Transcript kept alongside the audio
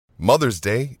Mother's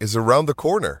Day is around the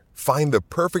corner. Find the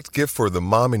perfect gift for the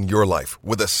mom in your life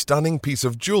with a stunning piece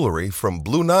of jewelry from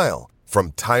Blue Nile.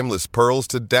 From timeless pearls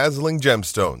to dazzling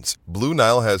gemstones, Blue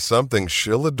Nile has something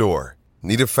she'll adore.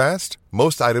 Need it fast?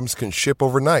 Most items can ship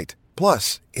overnight.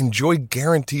 Plus, enjoy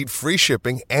guaranteed free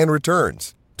shipping and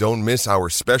returns. Don't miss our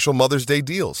special Mother's Day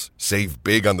deals. Save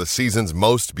big on the season's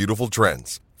most beautiful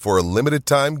trends. For a limited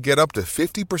time, get up to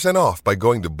 50% off by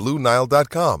going to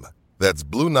BlueNile.com. That's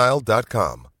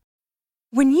BlueNile.com.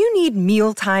 When you need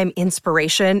mealtime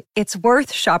inspiration, it's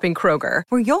worth shopping Kroger,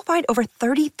 where you'll find over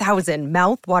 30,000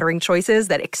 mouth-watering choices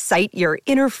that excite your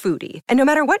inner foodie. And no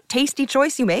matter what tasty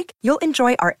choice you make, you'll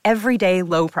enjoy our everyday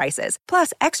low prices,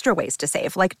 plus extra ways to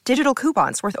save, like digital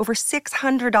coupons worth over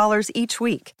 $600 each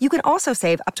week. You can also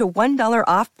save up to $1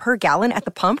 off per gallon at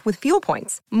the pump with fuel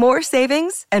points. More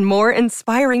savings and more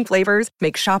inspiring flavors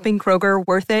make shopping Kroger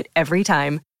worth it every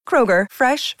time. Kroger,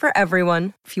 fresh for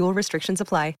everyone. Fuel restrictions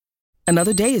apply.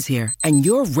 Another day is here, and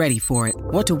you're ready for it.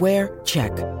 What to wear?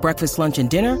 Check. Breakfast, lunch, and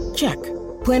dinner? Check.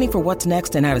 Planning for what's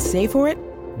next and how to save for it?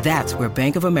 That's where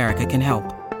Bank of America can help.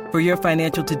 For your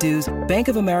financial to-dos, Bank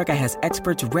of America has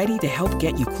experts ready to help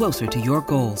get you closer to your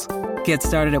goals. Get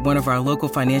started at one of our local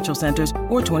financial centers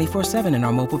or 24/7 in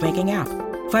our mobile banking app.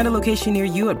 Find a location near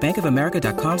you at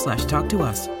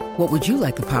bankofamerica.com/talktous. What would you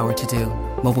like the power to do?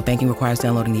 Mobile banking requires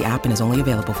downloading the app and is only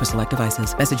available for select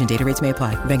devices. Message and data rates may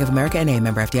apply. Bank of America N.A.,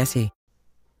 member FDIC.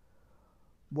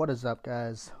 What is up,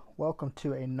 guys? Welcome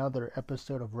to another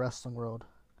episode of Wrestling World.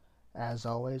 As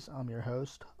always, I'm your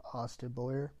host, Austin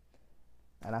Boyer,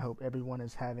 and I hope everyone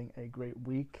is having a great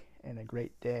week and a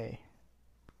great day.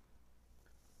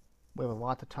 We have a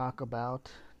lot to talk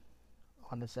about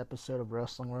on this episode of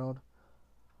Wrestling World.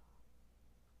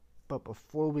 But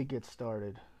before we get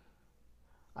started,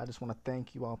 I just want to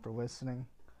thank you all for listening.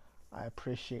 I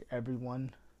appreciate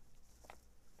everyone.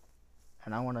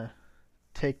 And I want to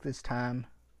take this time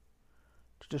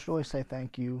to just really say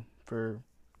thank you for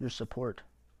your support.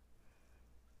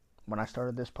 When I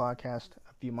started this podcast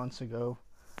a few months ago,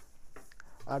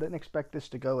 I didn't expect this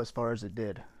to go as far as it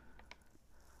did.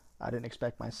 I didn't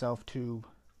expect myself to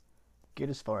get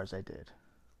as far as I did.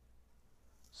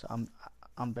 So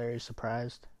I'm very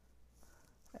surprised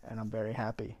and I'm very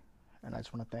happy. And I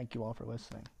just want to thank you all for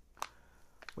listening.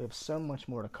 We have so much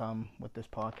more to come with this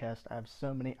podcast. I have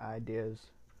so many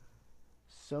ideas,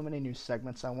 so many new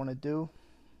segments I want to do,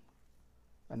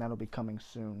 and that'll be coming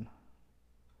soon.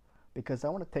 Because I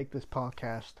want to take this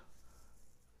podcast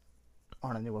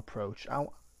on a new approach. I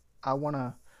want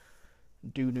to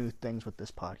do new things with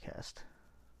this podcast.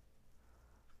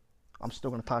 I'm still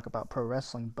going to talk about pro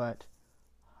wrestling, but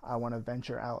I want to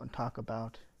venture out and talk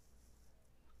about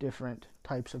different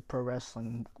types of pro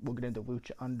wrestling. We'll get into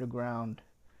Lucha Underground,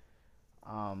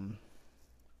 a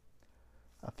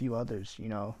few others,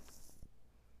 maybe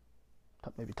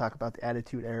talk about the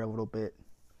Attitude Era a little bit,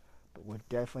 but we'll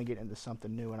definitely get into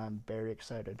something new, and I'm very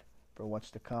excited for what's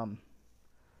to come.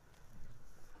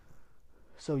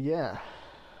 So yeah,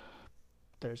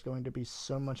 there's going to be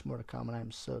so much more to come, and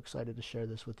I'm so excited to share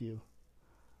this with you.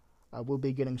 I will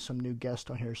be getting some new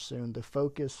guests on here soon. The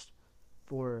focus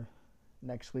for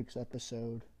next week's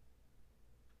episode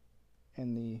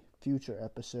and the future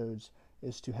episodes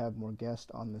is to have more guests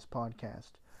on this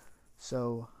podcast.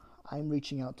 So I'm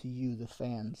reaching out to you, the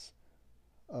fans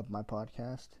of my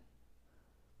podcast.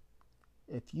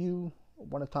 If you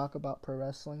want to talk about pro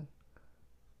wrestling,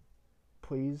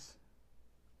 please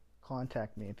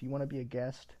contact me. If you want to be a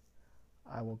guest,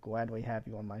 I will gladly have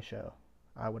you on my show.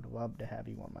 I would love to have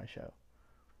you on my show.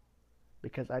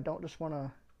 Because I don't just want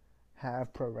to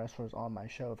have pro wrestlers on my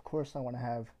show. Of course I want to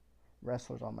have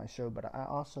wrestlers on my show, but I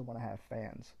also want to have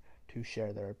fans to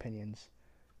share their opinions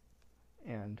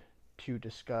and to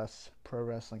discuss pro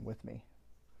wrestling with me.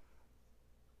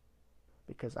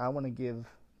 Because I want to give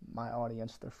my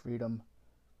audience the freedom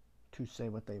to say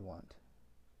what they want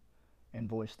and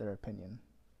voice their opinion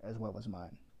as well as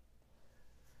mine.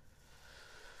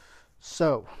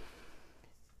 So,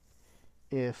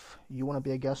 if you want to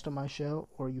be a guest on my show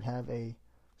or you have a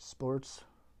sports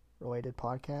related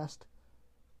podcast,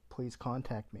 please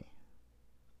contact me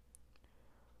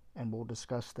and we'll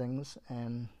discuss things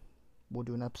and we'll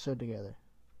do an episode together.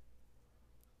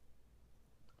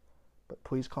 But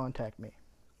please contact me.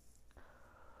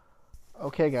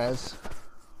 Okay, guys,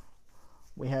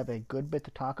 we have a good bit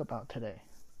to talk about today.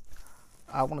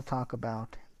 I want to talk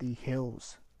about the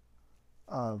hills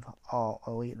of All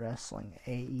Elite Wrestling,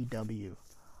 AEW.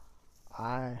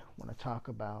 I want to talk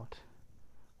about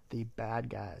the bad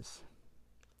guys.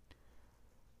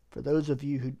 For those of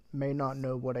you who may not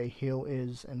know what a heel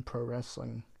is in pro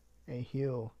wrestling, a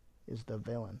heel is the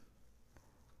villain.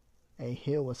 A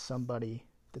heel was somebody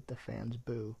that the fans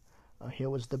boo. A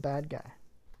heel was the bad guy.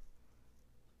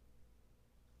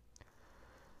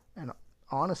 And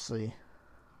honestly,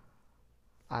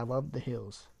 I love the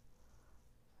heels.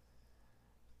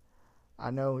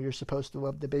 I know you're supposed to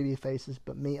love the baby faces,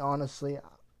 but me, honestly,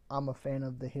 I'm a fan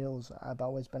of the heels. I've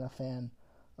always been a fan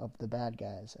of the bad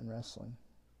guys in wrestling.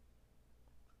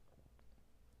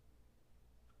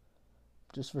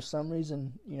 Just for some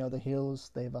reason, the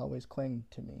heels, they've always clinged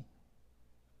to me.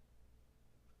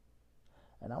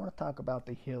 And I want to talk about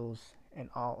the heels in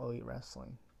All Elite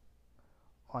Wrestling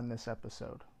on this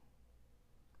episode.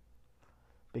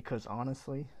 Because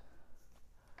honestly,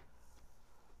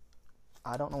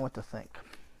 I don't know what to think.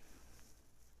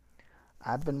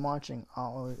 I've been watching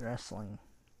All Elite Wrestling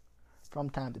from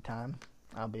time to time.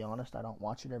 I'll be honest, I don't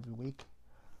watch it every week,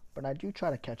 but I do try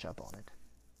to catch up on it.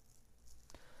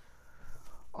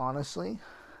 Honestly,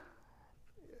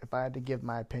 if I had to give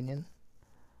my opinion,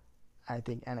 I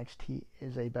think NXT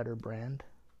is a better brand,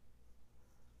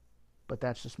 but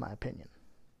that's just my opinion.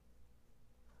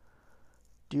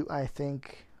 Do I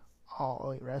think All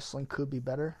Elite Wrestling could be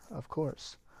better? Of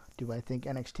course. Do I think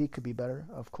NXT could be better?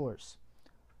 Of course.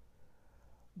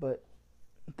 But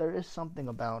there is something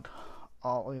about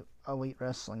All Elite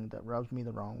Wrestling that rubs me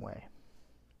the wrong way.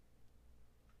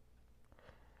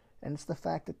 And it's the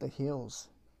fact that the heels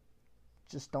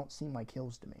just don't seem like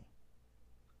heels to me.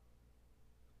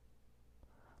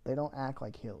 They don't act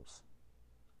like heels.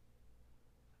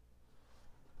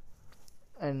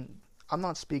 And I'm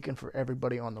not speaking for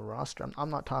everybody on the roster. I'm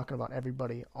not talking about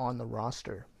everybody on the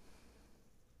roster.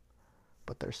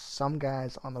 But there's some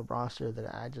guys on the roster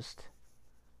that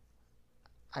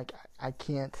I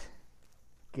can't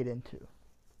get into.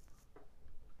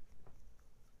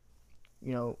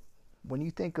 When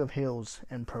you think of heels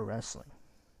in pro wrestling,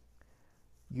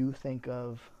 you think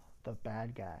of the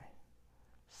bad guy.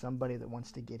 Somebody that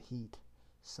wants to get heat.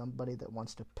 Somebody that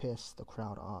wants to piss the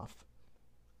crowd off.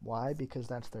 Why? Because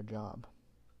that's their job.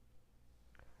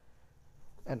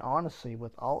 And honestly,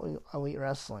 with All Elite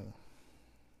Wrestling,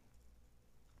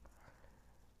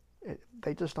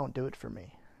 they just don't do it for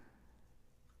me.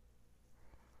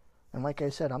 And like I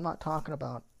said, I'm not talking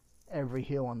about every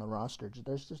heel on the roster.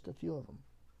 There's just a few of them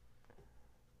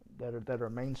that are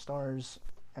main stars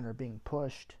and are being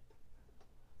pushed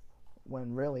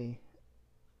when really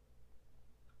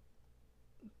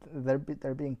they're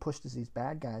being pushed as these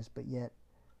bad guys, but yet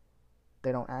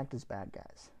they don't act as bad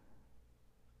guys.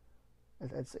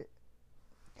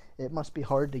 It must be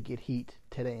hard to get heat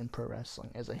today in pro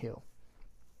wrestling as a heel.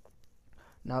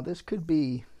 Now this could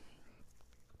be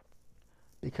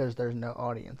because there's no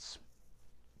audience.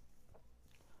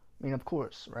 I mean, of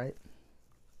course, right?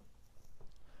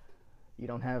 You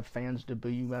don't have fans to boo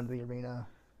you out of the arena.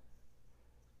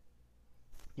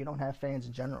 You don't have fans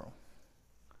in general.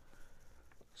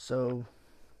 So,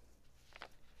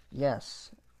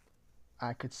 yes,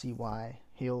 I could see why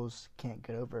heels can't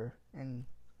get over in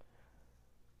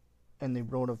the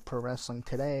world of pro wrestling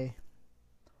today,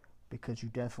 because you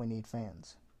definitely need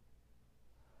fans.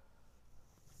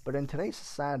 But in today's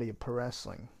society of pro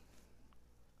wrestling,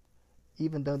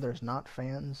 even though there's not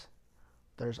fans,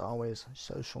 there's always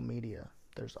social media.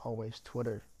 There's always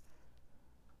Twitter.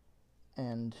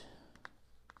 And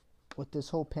with this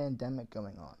whole pandemic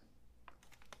going on,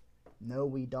 no,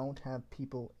 we don't have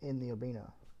people in the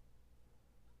arena.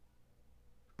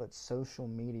 But social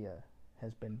media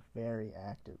has been very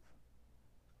active.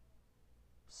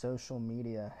 Social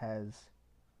media has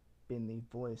been the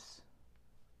voice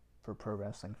for pro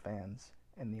wrestling fans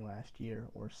in the last year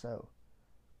or so.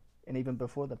 And even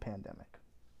before the pandemic.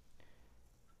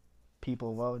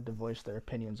 People love to voice their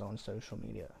opinions on social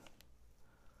media.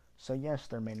 So yes,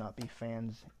 there may not be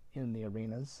fans in the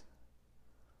arenas,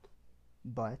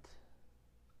 but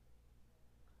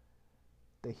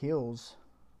the heels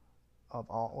of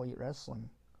All Elite Wrestling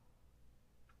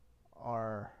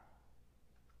are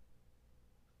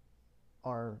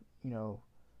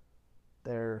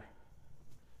they're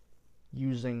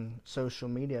using social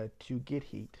media to get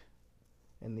heat,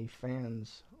 and the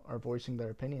fans are voicing their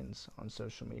opinions on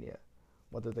social media,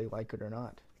 whether they like it or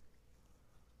not.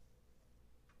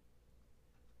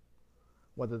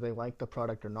 Whether they like the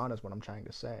product or not is what I'm trying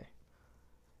to say.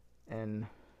 And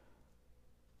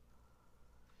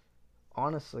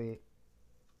honestly,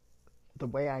 the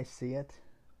way I see it,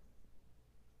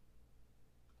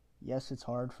 yes, it's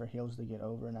hard for heels to get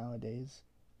over nowadays.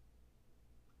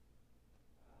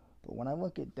 But when I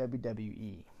look at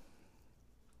WWE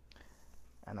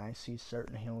and I see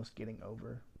certain heels getting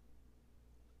over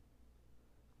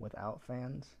without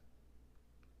fans,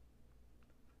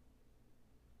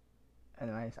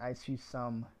 and I see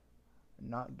some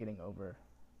not getting over.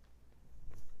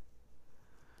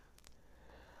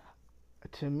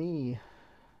 To me,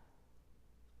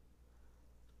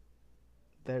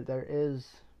 there is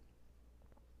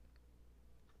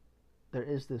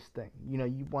this thing. You know,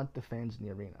 you want the fans in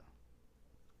the arena,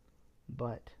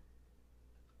 but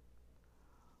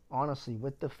honestly,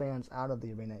 with the fans out of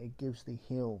the arena, it gives the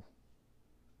heel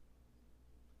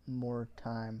more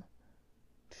time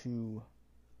to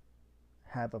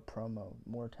have a promo,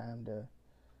 more time to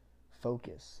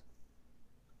focus.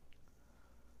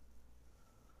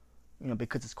 You know,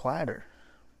 because it's quieter.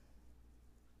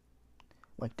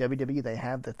 Like WWE, they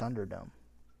have the Thunderdome.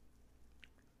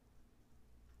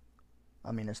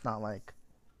 I mean, it's not like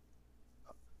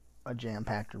a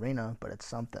jam-packed arena, but it's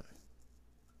something.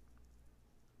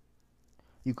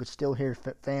 You could still hear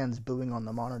fans booing on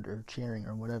the monitor, cheering,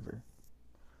 or whatever.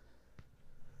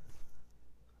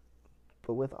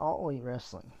 But with All Elite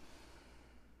Wrestling,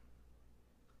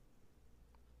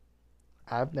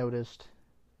 I've noticed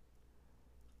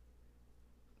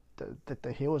that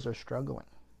the heels are struggling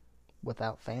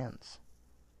without fans.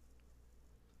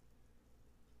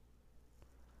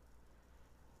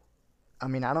 I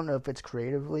mean, I don't know if it's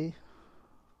creatively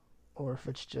or if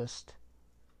it's just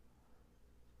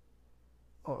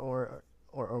or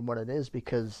what it is,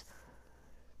 because,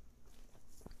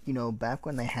 you know, back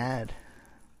when they had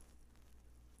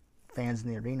fans in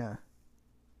the arena,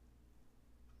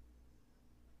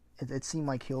 it seemed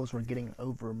like heels were getting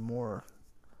over more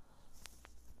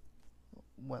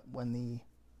when the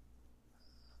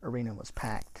arena was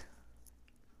packed.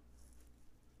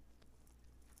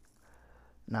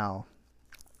 Now,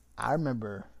 I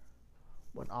remember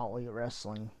when All Elite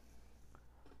Wrestling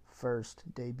first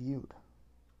debuted,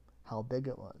 how big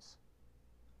it was.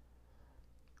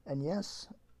 And yes,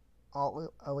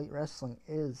 All Elite Wrestling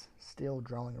is still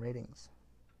drawing ratings.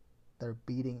 They're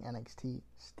beating NXT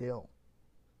still.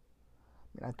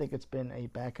 I mean, I think it's been a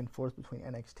back and forth between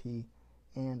NXT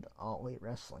and All Elite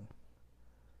Wrestling,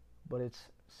 but it's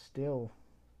still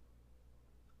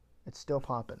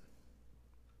popping.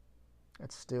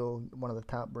 It's still one of the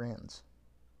top brands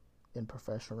in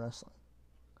professional wrestling.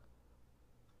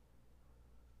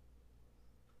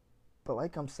 But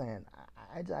like I'm saying,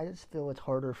 I just feel it's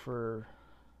harder for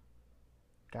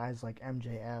guys like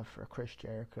MJF or Chris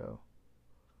Jericho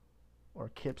or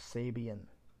Kip Sabian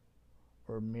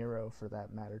or Miro, for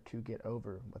that matter, to get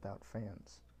over without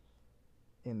fans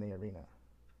in the arena.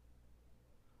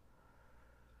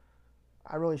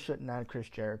 I really shouldn't add Chris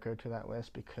Jericho to that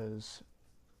list because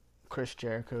Chris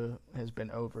Jericho has been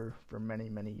over for many,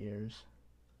 many years.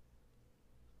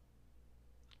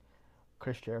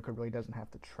 Chris Jericho really doesn't have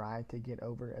to try to get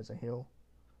over as a heel,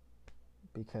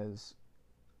 because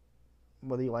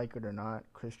whether you like it or not,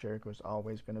 Chris Jericho is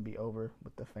always going to be over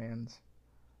with the fans.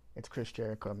 It's Chris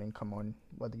Jericho. I mean, come on,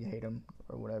 whether you hate him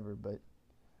or whatever, but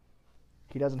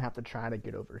he doesn't have to try to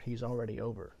get over. He's already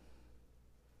over.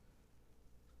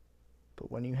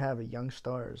 But when you have young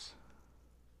stars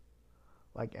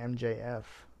like MJF,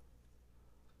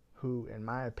 who, in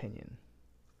my opinion,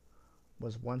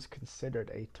 was once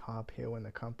considered a top heel in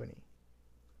the company,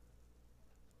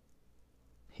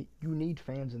 you need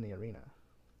fans in the arena.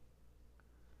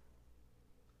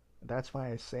 That's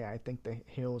why I say I think the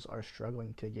heels are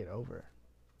struggling to get over.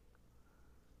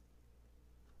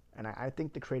 And I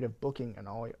think the creative booking and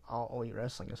all Elite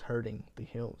Wrestling is hurting the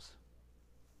heels.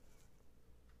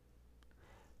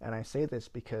 And I say this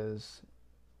because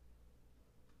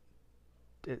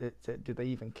do they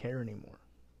even care anymore?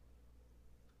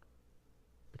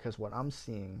 Because what I'm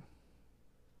seeing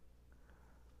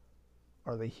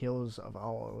are the heels of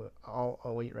all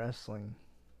Elite Wrestling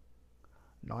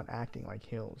not acting like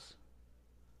heels.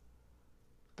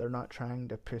 They're not trying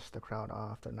to piss the crowd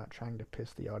off. They're not trying to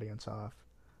piss the audience off.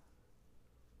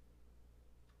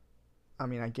 I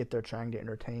mean, I get they're trying to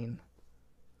entertain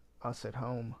us at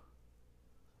home,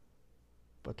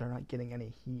 but they're not getting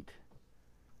any heat.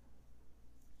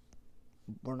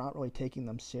 We're not really taking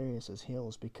them serious as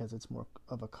heels because it's more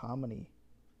of a comedy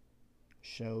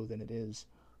show than it is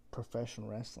professional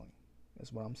wrestling,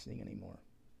 is what I'm seeing anymore.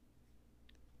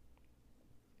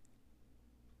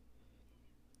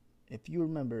 If you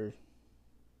remember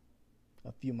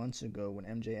a few months ago when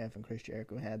MJF and Chris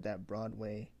Jericho had that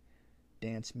Broadway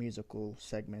dance musical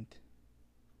segment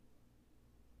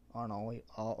on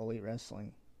All Elite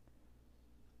Wrestling,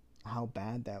 how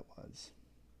bad that was.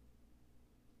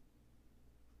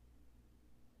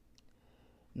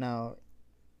 Now,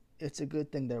 it's a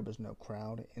good thing there was no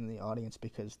crowd in the audience,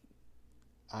 because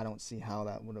I don't see how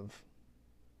that would have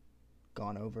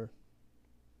gone over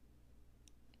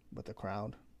with the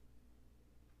crowd.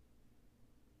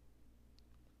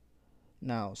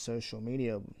 Now, social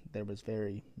media, there was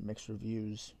very mixed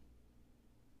reviews.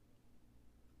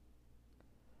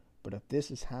 But if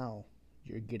this is how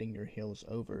you're getting your heels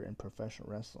over in professional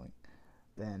wrestling,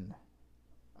 then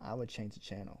I would change the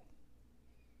channel.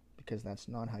 Because that's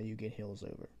not how you get heels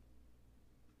over.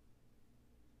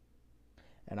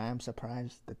 And I am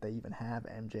surprised that they even have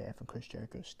MJF and Chris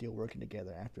Jericho still working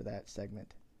together after that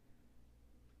segment.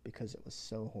 Because it was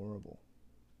so horrible.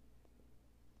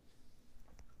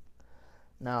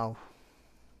 Now,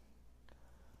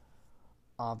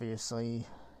 obviously,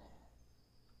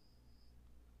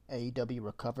 AEW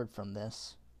recovered from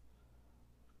this.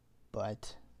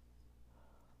 But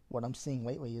what I'm seeing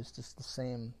lately is just the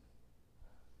same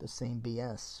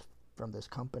BS from this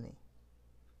company.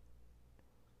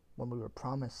 When we were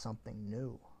promised something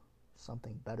new,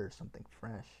 something better, something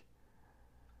fresh.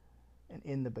 And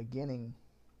in the beginning,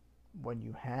 when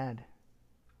you had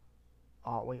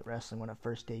All Elite Wrestling when it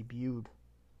first debuted,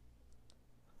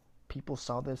 people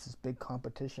saw this as big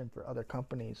competition for other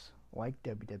companies like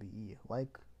WWE,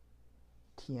 like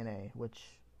TNA,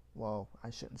 which, well, I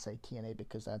shouldn't say TNA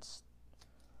because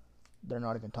they're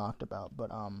not even talked about, but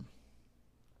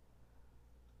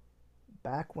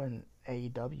back when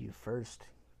AEW first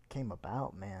came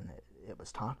about, man, it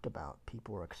was talked about.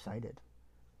 People were excited.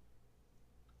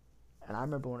 And I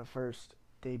remember when it first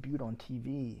debuted on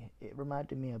TV, it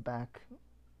reminded me of back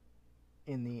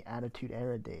in the Attitude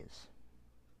Era days.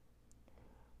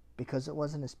 Because it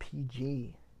wasn't as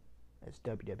PG as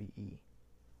WWE.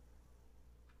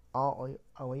 All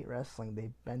Elite Wrestling,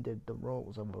 they bended the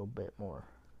rules a little bit more.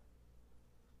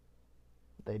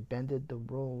 They bended the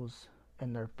rules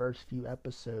in their first few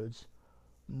episodes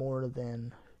more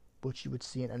than what you would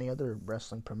see in any other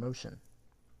wrestling promotion.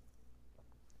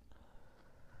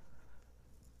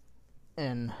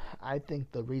 And I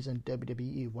think the reason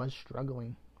WWE was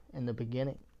struggling in the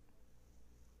beginning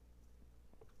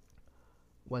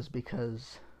was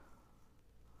because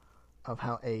of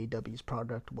how AEW's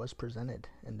product was presented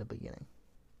in the beginning.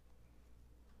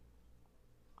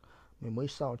 I mean, we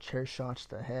saw chair shots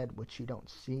to the head, which you don't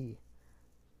see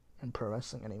in pro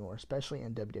wrestling anymore, especially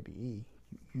in WWE.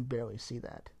 You barely see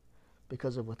that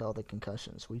because of with all the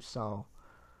concussions. We saw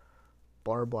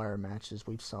barbed wire matches,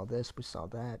 we saw this, we saw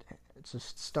that. It's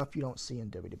just stuff you don't see in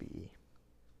WWE.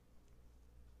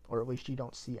 Or at least you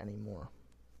don't see anymore.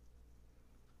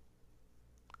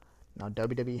 Now,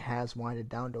 WWE has winded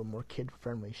down to a more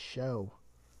kid-friendly show,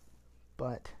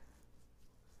 but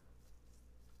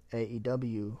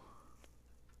AEW,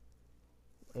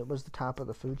 it was the top of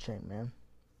the food chain, man.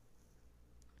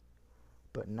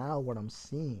 But now what I'm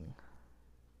seeing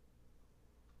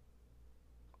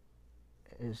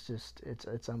is just,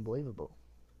 it's unbelievable.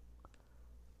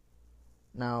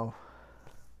 Now,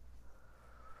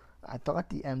 I thought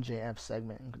the MJF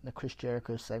segment and the Chris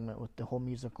Jericho segment with the whole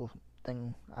musical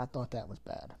thing, I thought that was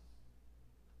bad.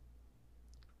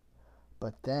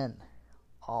 But then,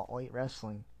 All Elite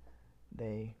Wrestling,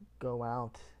 they go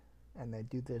out and they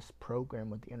do this program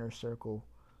with the Inner Circle,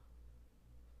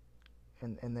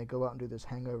 and they go out and do this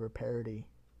Hangover parody.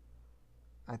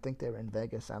 I think they were in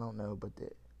Vegas, I don't know, but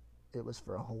it was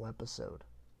for a whole episode.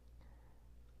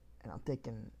 And I'm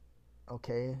thinking,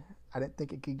 okay, I didn't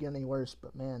think it could get any worse,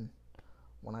 but man,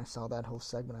 when I saw that whole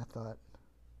segment, I thought,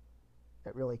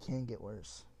 it really can get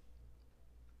worse.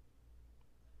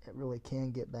 It really can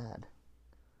get bad.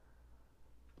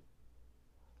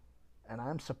 And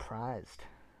I'm surprised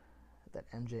that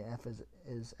MJF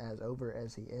is as over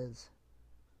as he is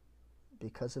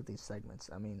because of these segments.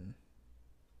 I mean,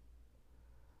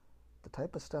 the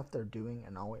type of stuff they're doing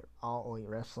in All Elite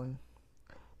Wrestling,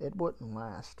 it wouldn't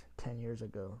last 10 years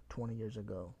ago, 20 years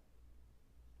ago.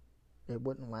 It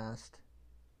wouldn't last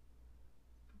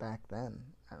back then,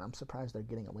 and I'm surprised they're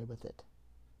getting away with it.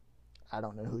 I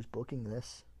don't know who's booking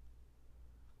this.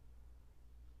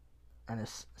 And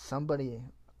it's somebody,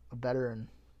 a veteran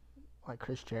like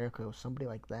Chris Jericho, somebody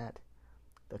like that,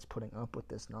 that's putting up with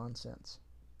this nonsense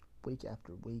week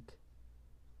after week.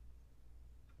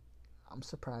 I'm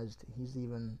surprised he's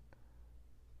even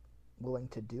willing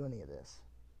to do any of this.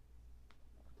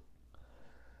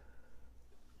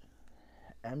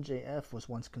 MJF was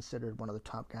once considered one of the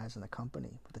top guys in the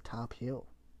company, the top heel.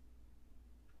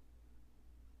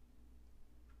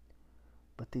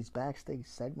 But these backstage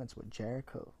segments with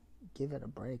Jericho, give it a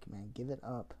break, man. Give it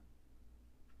up.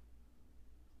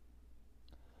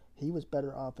 He was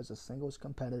better off as a singles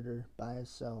competitor by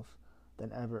himself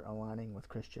than ever aligning with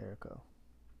Chris Jericho.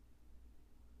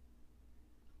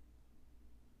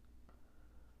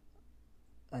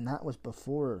 And that was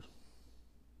before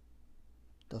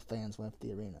the fans left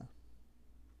the arena.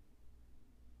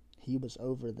 He was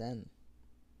over then.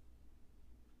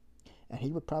 And he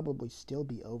would probably still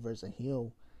be over as a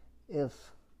heel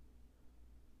if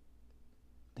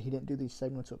he didn't do these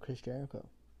segments with Chris Jericho.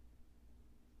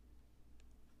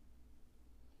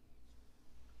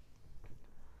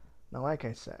 Now, like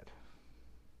I said,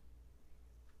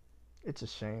 it's a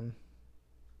shame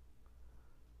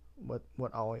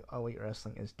what All Elite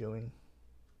Wrestling is doing.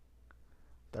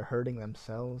 They're hurting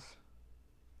themselves.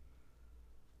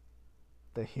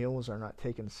 The heels are not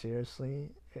taken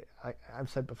seriously. I've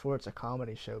said before, it's a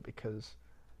comedy show because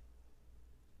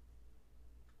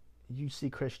you see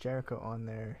Chris Jericho on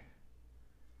there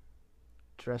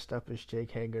dressed up as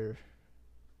Jake Hager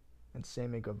and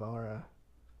Sammy Guevara.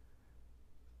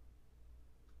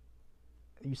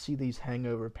 You see these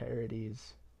hangover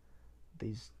parodies,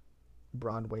 these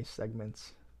Broadway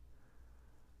segments.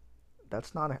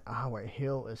 That's not how a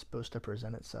heel is supposed to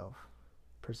present himself.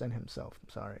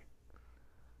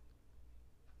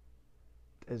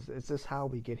 Is this how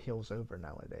we get heels over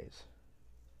nowadays?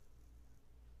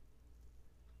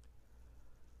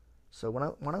 So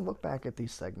when I look back at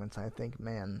these segments, I think,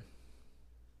 man,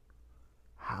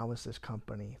 how is this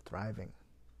company thriving?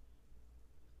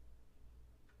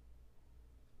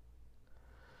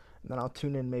 And then I'll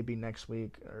tune in maybe next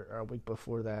week or a week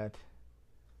before that,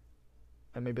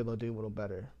 and maybe they'll do a little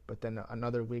better. But then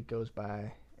another week goes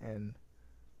by, and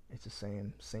it's the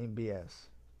same BS.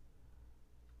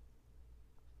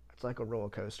 It's like a roller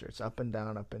coaster. It's up and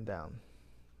down, up and down.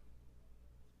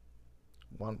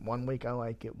 One week I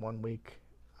like it, one week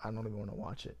I don't even want to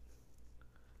watch it.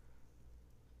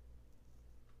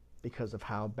 Because of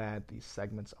how bad these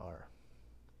segments are.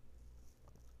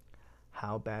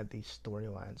 How bad these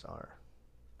storylines are.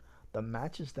 The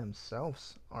matches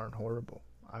themselves aren't horrible.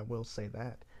 I will say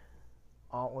that.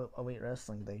 All Elite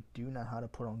Wrestling, they do know how to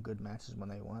put on good matches when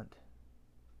they want.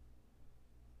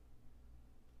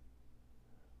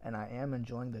 And I am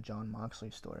enjoying the Jon Moxley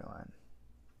storyline.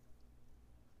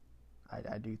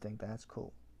 I do think that's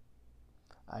cool.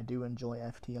 I do enjoy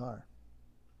FTR.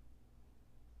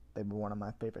 They were one of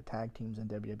my favorite tag teams in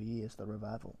WWE is the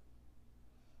Revival.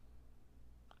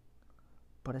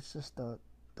 But it's just the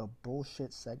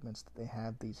bullshit segments that they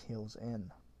have these heels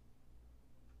in.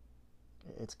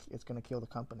 It's going to kill the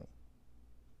company.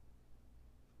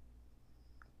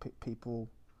 People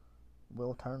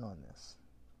will turn on this.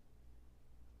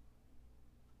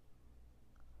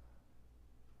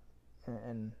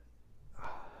 And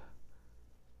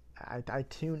I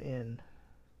tune in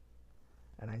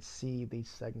and I see these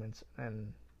segments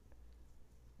and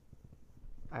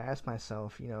I ask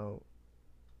myself,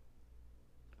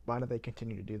 why do they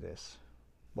continue to do this?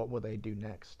 What will they do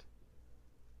next?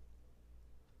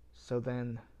 So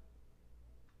then,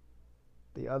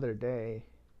 the other day,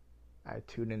 I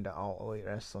tuned into All Elite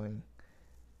Wrestling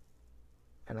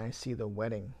and I see the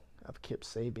wedding of Kip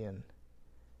Sabian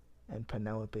and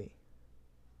Penelope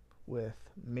with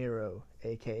Miro,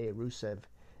 aka Rusev,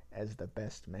 as the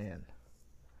best man.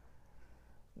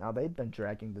 Now, they've been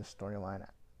dragging this storyline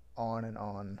on and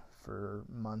on for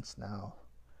months now.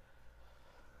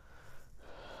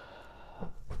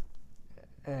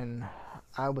 And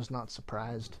I was not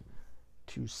surprised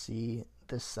to see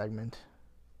this segment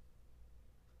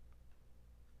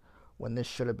when this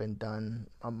should have been done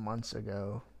months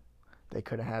ago. They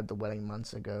could have had the wedding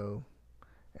months ago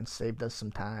and saved us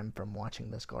some time from watching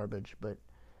this garbage, but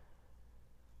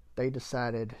they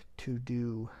decided to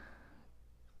do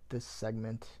this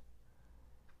segment.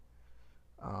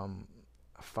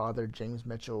 Father James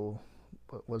Mitchell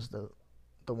was the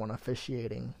one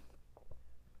officiating,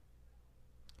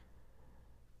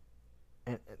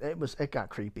 and it got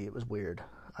creepy. It was weird.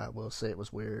 I will say it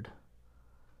was weird.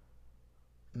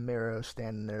 Miro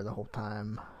standing there the whole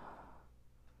time.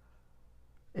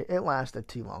 It lasted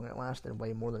too long. It lasted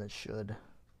way more than it should.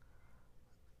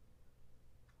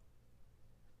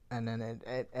 And then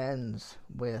it ends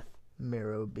with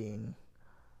Miro being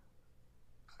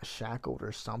shackled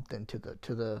or something to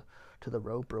the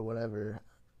rope or whatever.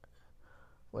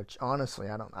 Which honestly,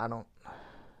 I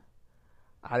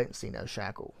didn't see no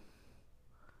shackle.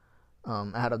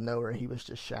 Out of nowhere, he was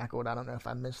just shackled. I don't know if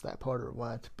I missed that part or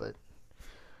what, but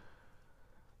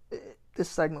this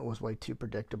segment was way too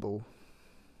predictable.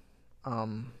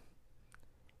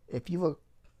 If you look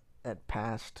at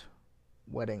past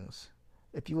weddings,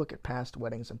 in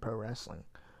pro wrestling,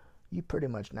 you pretty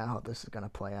much know how this is going to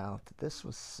play out. This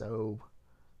was so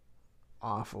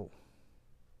awful.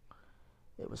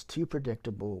 It was too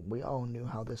predictable. We all knew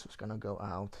how this was going to go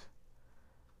out.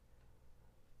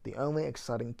 The only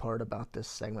exciting part about this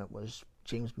segment was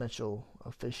James Mitchell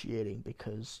officiating,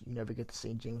 because you never get to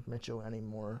see James Mitchell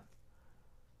anymore.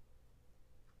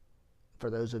 For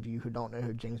those of you who don't know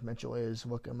who James Mitchell is,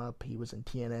 look him up. He was in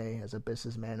TNA as a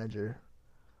business manager.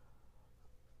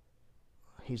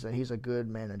 He's a good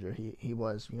manager. He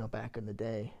was, back in the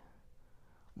day.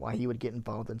 Why he would get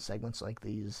involved in segments like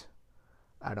these,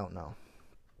 I don't know.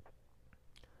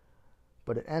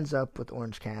 But it ends up with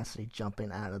Orange Cassidy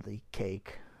jumping out of the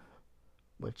cake,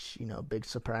 which, big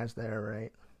surprise there,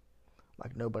 right?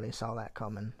 Like nobody saw that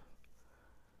coming.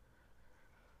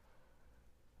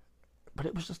 But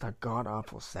it was just a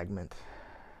god-awful segment.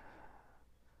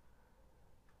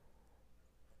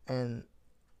 And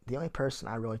the only person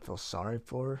I really feel sorry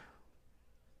for,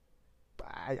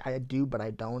 I do but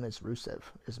I don't, is Rusev,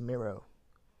 is Miro.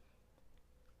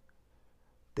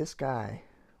 This guy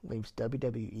leaves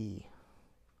WWE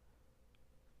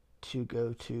to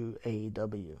go to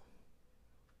AEW.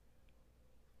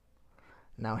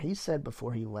 Now, he said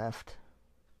before he left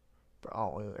for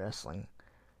All Elite Wrestling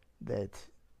that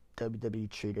WWE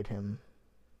treated him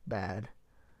bad,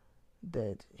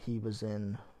 that he was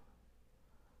in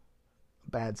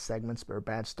bad segments or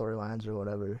bad storylines or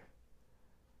whatever.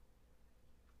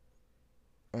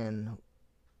 And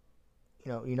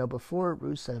before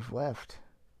Rusev left,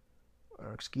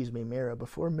 Miro,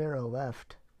 before Miro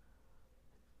left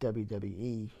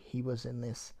WWE, he was in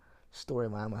this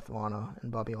storyline with Lana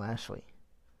and Bobby Lashley,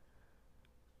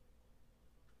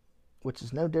 which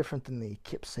is no different than the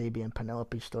Kip Sabian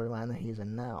Penelope storyline that he's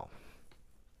in now.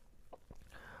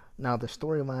 Now, the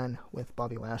storyline with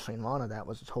Bobby Lashley and Lana, that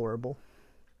was horrible.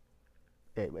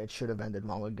 It should have ended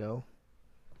long ago.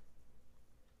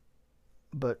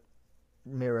 But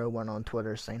Miro went on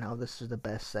Twitter saying how this is the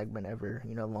best segment ever.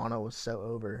 Lana was so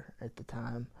over at the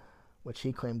time, which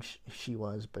he claimed she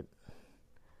was, but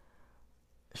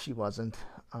she wasn't.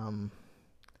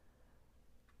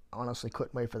 Honestly,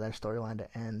 couldn't wait for that storyline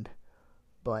to end,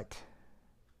 but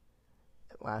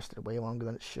it lasted way longer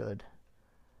than it should.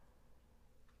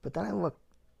 But then I look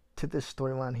to this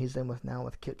storyline he's in with now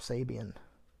with Kip Sabian,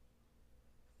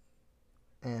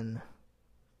 and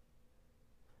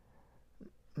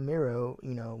Miro,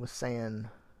 was saying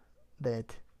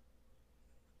that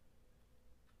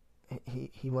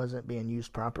he wasn't being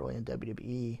used properly in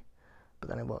WWE, but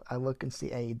then I look and see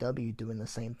AEW doing the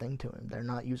same thing to him. They're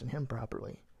not using him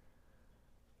properly.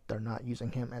 They're not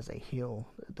using him as a heel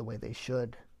the way they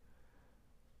should.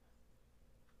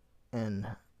 And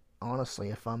honestly,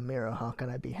 if I'm Miro, how can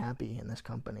I be happy in this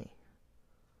company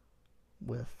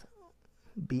with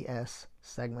BS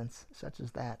segments such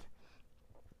as that?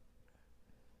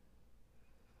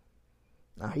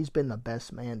 Now, he's been the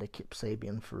best man to Kip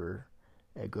Sabian for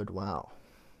a good while.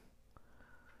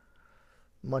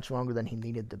 Much longer than he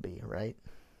needed to be, right?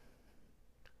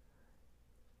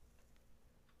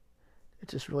 It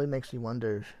just really makes me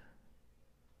wonder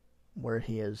where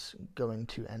he is going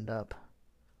to end up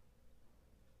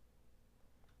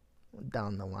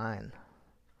down the line.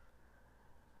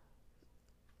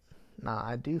 Now,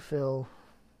 I do feel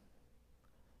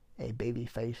a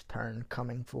babyface turn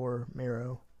coming for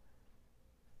Miro,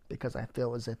 because I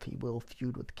feel as if he will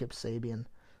feud with Kip Sabian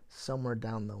somewhere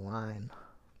down the line.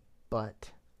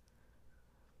 But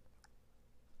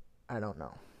I don't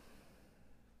know.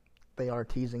 They are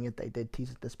teasing it. They did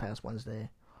tease it this past Wednesday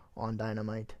on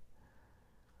Dynamite.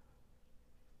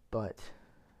 But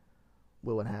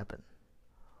will it happen?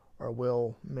 Or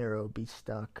will Miro be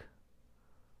stuck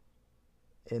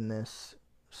in this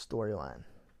storyline?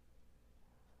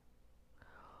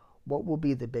 What will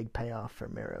be the big payoff for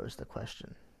Miro is the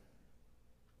question.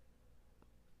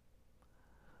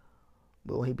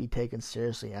 Will he be taken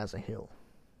seriously as a heel?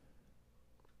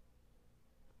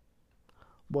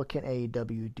 What can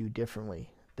AEW do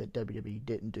differently that WWE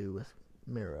didn't do with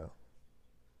Miro?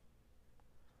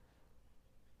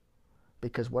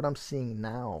 Because what I'm seeing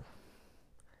now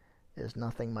is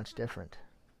nothing much different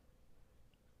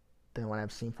than what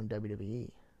I've seen from WWE.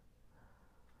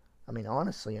 I mean,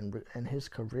 honestly, in his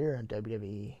career in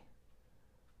WWE,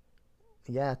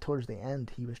 yeah, towards the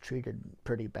end, he was treated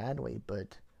pretty badly,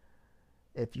 but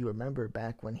if you remember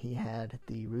back when he had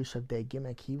the Rusev Day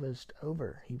gimmick, he was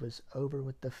over. He was over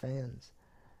with the fans.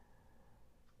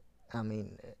 I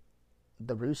mean,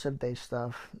 the Rusev Day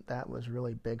stuff, that was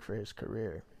really big for his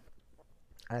career.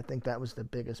 I think that was the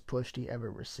biggest push he ever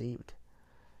received.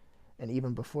 And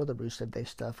even before the Rusev Day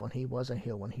stuff, when he was a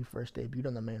heel, when he first debuted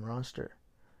on the main roster,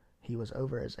 he was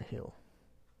over as a heel.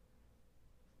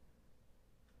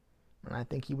 And I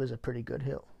think he was a pretty good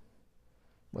heel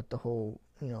with the whole,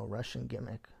 Russian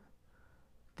gimmick,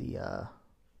 the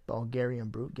Bulgarian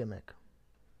Brute gimmick.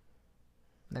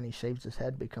 Then he shaves his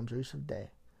head, becomes Rusev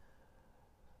Day.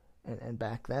 And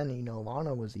back then,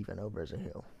 Lana was even over as a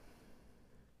heel.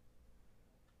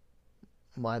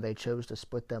 why they chose to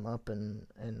split them up and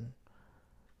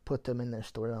put them in their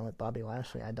storyline with Bobby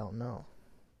Lashley, I don't know.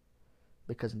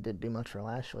 Because it didn't do much for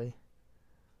Lashley.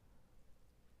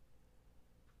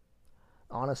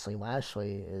 Honestly,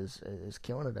 Lashley is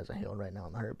killing it as a heel right now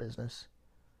in the Hurt Business.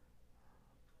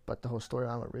 But the whole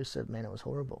storyline with Rusev, man, it was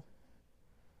horrible.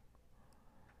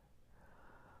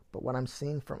 But what I'm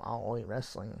seeing from All Elite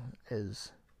Wrestling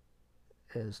is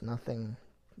nothing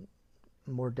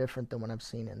more different than what I've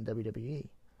seen in WWE.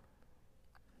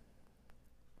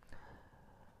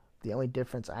 The only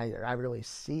difference I really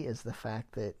see is the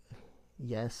fact that,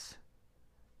 yes,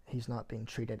 he's not being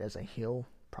treated as a heel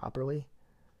properly.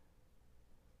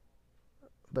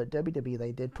 But WWE,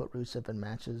 they did put Rusev in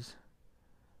matches.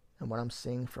 And what I'm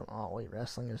seeing from All Elite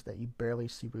Wrestling is that you barely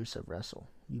see Rusev wrestle.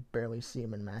 You barely see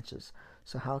him in matches.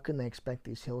 So how can they expect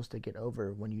these heels to get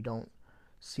over when you don't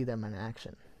see them in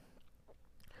action?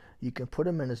 You can put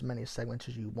them in as many segments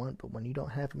as you want, but when you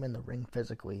don't have them in the ring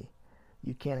physically,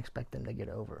 you can't expect them to get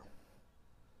over.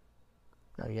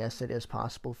 Now, yes, it is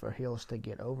possible for heels to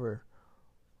get over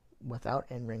without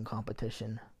in-ring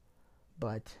competition,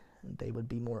 but they would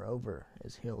be more over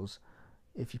as heels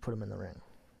if you put them in the ring.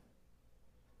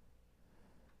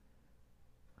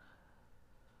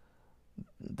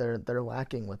 They're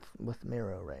lacking with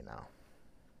Miro right now.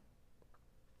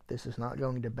 This is not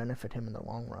going to benefit him in the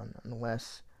long run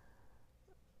unless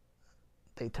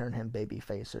they turn him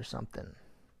babyface or something.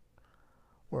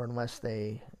 Or unless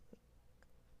they,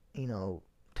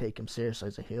 take him seriously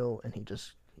as a heel and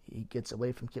he gets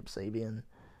away from Kip Sabian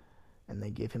and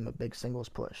they give him a big singles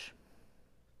push.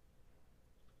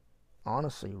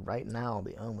 Honestly, right now,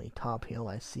 the only top heel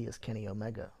I see is Kenny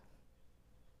Omega.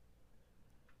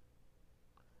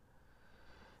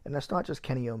 And that's not just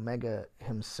Kenny Omega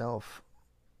himself,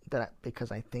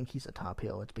 because I think he's a top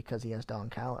heel. It's because he has Don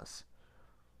Callis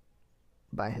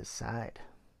by his side,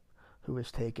 who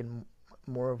has taken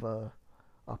more of a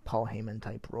Paul Heyman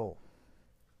type role.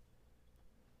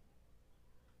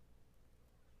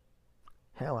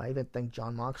 Hell, I even think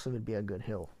Jon Moxley would be a good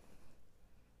heel.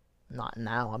 Not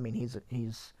now. I mean,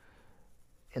 he's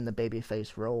in the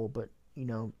babyface role, but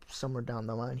somewhere down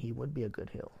the line, he would be a good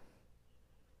heel.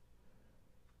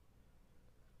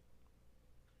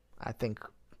 I think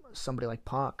somebody like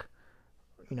Pac,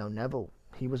 Neville,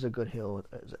 he was a good heel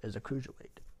as a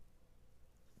cruiserweight.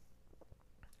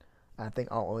 I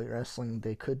think All Elite Wrestling,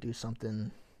 they could do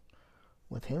something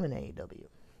with him in AEW.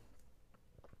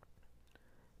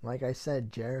 Like I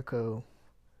said, Jericho,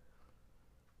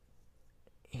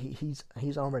 he's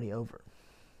already over.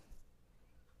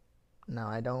 Now,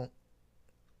 I don't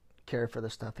care for the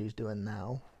stuff he's doing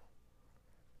now,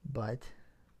 but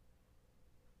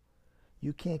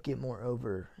you can't get more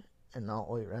over in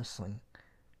All Elite Wrestling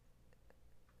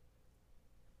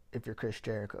if you're Chris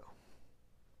Jericho.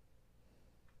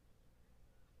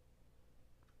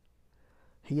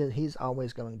 He's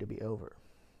always going to be over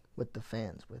with the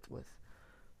fans, with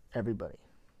everybody.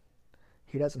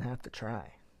 He doesn't have to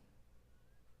try.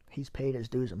 He's paid his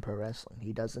dues in pro wrestling.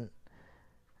 He doesn't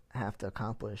have to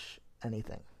accomplish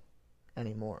anything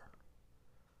anymore.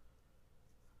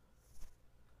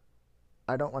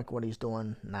 I don't like what he's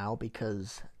doing now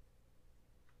because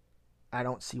I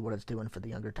don't see what it's doing for the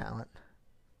younger talent.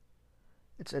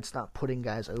 It's not putting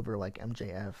guys over like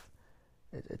MJF.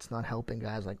 It's not helping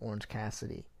guys like Orange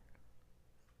Cassidy,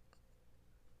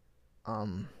 or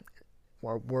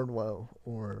Wardlow,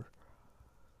 or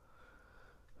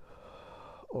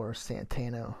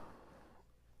Santana,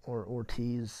 or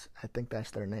Ortiz. I think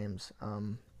that's their names.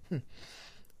 The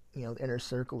Inner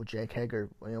Circle, Jake Hager.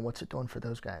 What's it doing for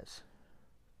those guys?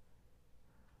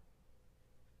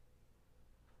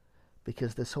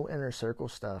 Because this whole Inner Circle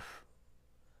stuff,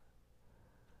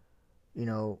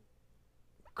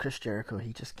 Chris Jericho,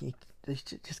 he just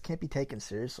can't be taken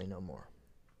seriously no more.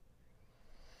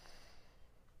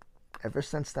 Ever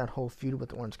since that whole feud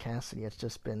with Orange Cassidy, it's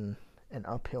just been an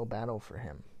uphill battle for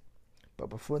him. But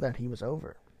before that, he was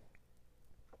over.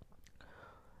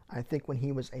 I think when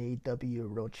he was AEW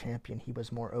World Champion, he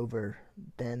was more over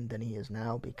then than he is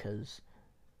now because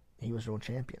he was World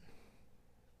Champion.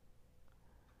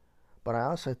 But I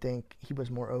also think he was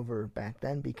more over back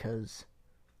then because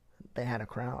they had a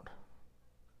crowd.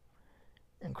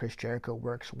 And Chris Jericho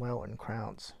works well in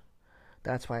crowds.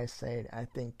 That's why I say I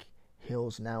think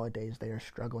heels nowadays, they are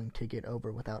struggling to get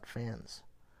over without fans.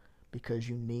 Because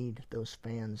you need those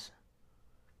fans,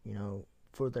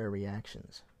 for their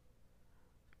reactions.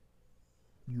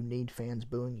 You need fans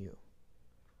booing you.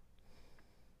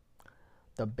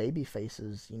 The baby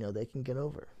faces, they can get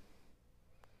over.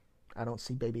 I don't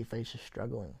see baby faces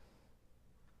struggling.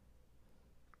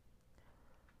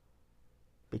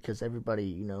 because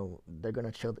everybody, they're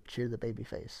going to cheer the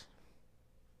babyface.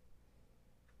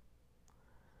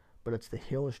 But it's the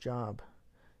heel's job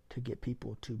to get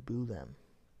people to boo them.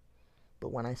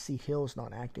 But when I see heels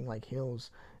not acting like heels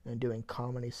and doing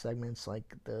comedy segments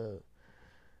like the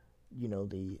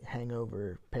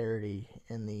Hangover parody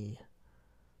and the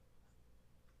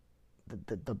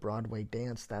Broadway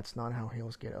dance, that's not how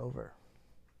heels get over.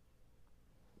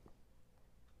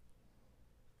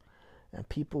 And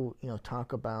people,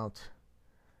 talk about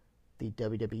the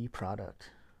WWE product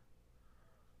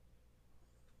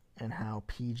and how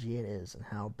PG it is and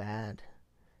how bad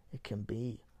it can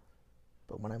be.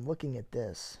 But when I'm looking at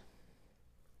this,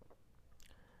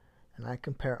 and I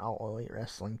compare All Elite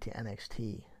Wrestling to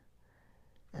NXT,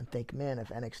 and think, man, if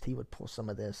NXT would pull some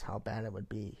of this, how bad it would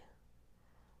be.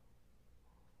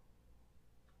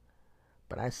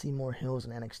 But I see more heels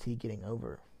in NXT getting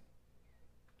over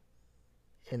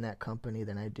in that company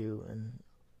than I do in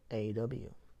AEW.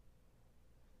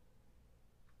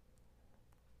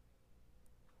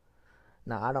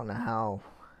 Now, I don't know how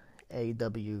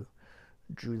AEW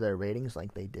drew their ratings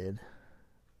like they did.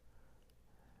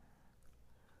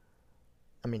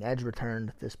 I mean, Edge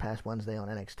returned this past Wednesday on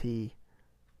NXT,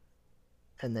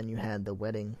 and then you had the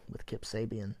wedding with Kip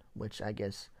Sabian, which I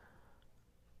guess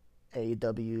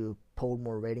AEW pulled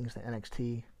more ratings than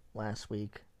NXT last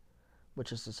week,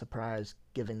 which is a surprise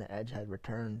given that Edge had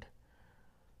returned.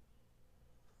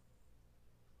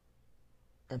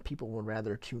 And people would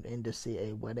rather tune in to see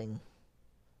a wedding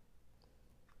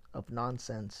of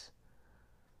nonsense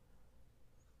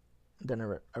than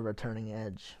a returning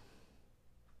Edge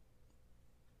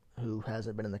who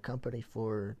hasn't been in the company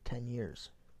for 10 years.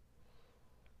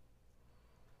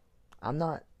 I'm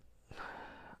not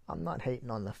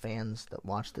hating on the fans that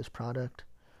watch this product.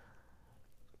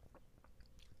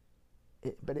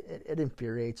 But it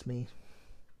infuriates me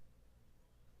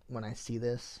when I see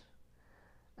this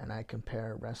and I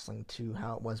compare wrestling to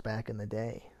how it was back in the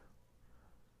day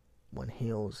when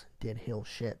heels did heel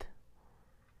shit.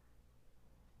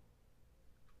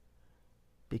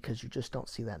 Because you just don't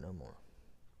see that no more.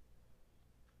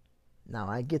 Now,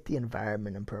 I get the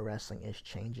environment in pro wrestling is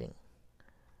changing.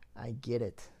 I get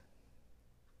it.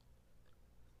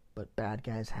 But bad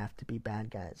guys have to be bad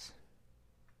guys.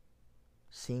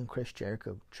 Seeing Chris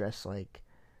Jericho dressed like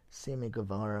Sammy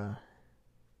Guevara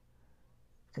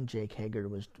and Jake Hager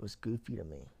was goofy to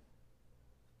me.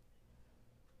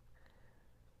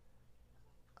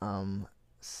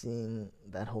 Seeing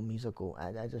that whole musical,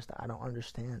 I don't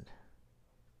understand.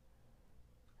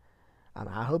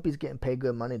 I hope he's getting paid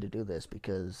good money to do this,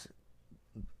 because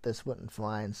this wouldn't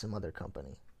fly in some other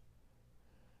company.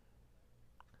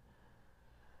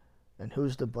 And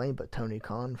who's to blame but Tony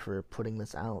Khan for putting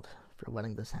this out, for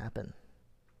letting this happen?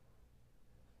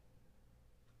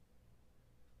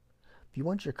 If you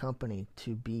want your company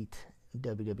to beat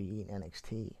WWE and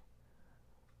NXT,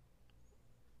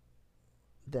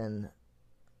 then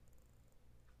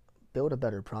build a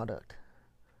better product.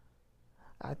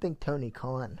 I think Tony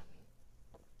Khan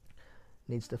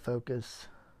needs to focus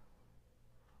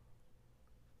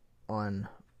on,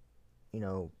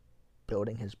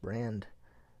 building his brand,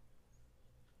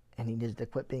 and he needs to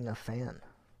quit being a fan.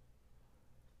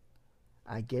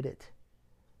 I get it.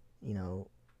 You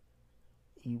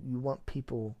want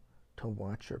people to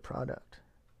watch your product.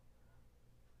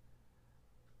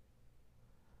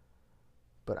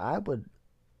 But I would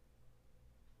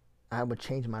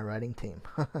change my writing team.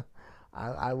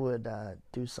 I would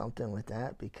do something with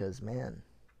that, because, man,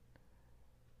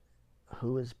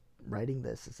 who is writing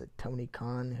this? Is it Tony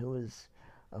Khan? Who is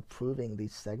approving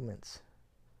these segments?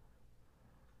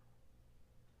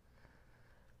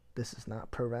 This is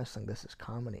not pro wrestling. This is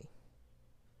comedy.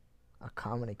 A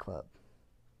comedy club.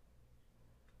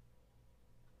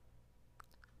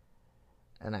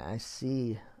 And I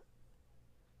see,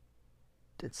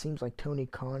 it seems like Tony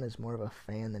Khan is more of a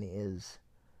fan than he is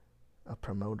a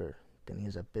promoter, than he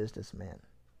is a businessman.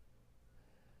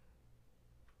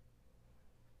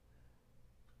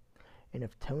 And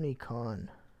if Tony Khan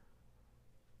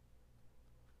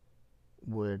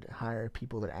would hire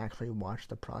people that actually watch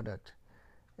the product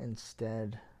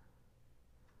instead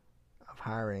of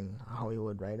hiring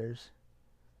Hollywood writers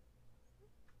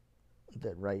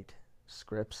that write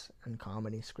scripts and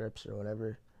comedy scripts or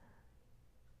whatever,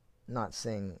 not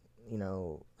saying,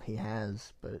 he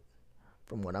has, but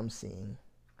from what I'm seeing,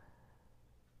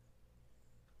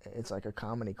 it's like a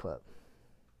comedy club.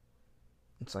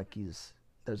 It's like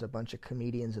there's a bunch of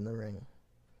comedians in the ring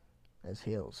as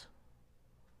heels.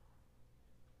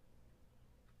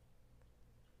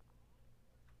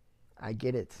 I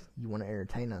get it. You want to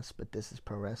entertain us, but this is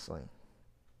pro wrestling.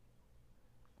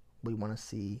 We want to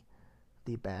see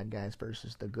the bad guys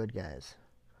versus the good guys.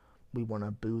 We want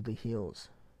to boo the heels.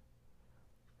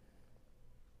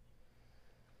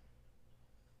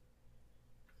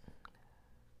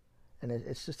 And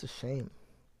it's just a shame.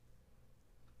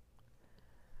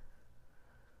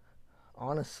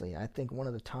 Honestly, I think one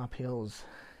of the top heels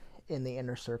in the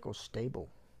Inner Circle stable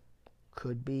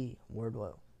could be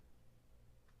Wardlow.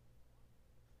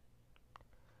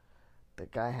 The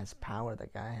guy has power, the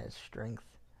guy has strength.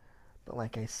 But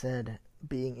like I said,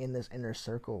 being in this Inner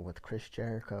Circle with Chris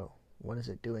Jericho, what is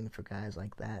it doing for guys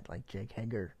like that, like Jake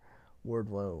Hager,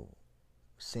 Wardlow,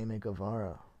 Sammy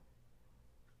Guevara?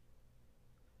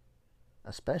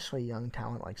 Especially young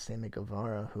talent like Sammy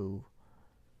Guevara, who,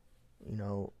 you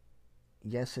know,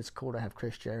 yes, it's cool to have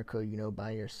Chris Jericho, you know,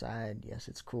 by your side. Yes,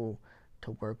 it's cool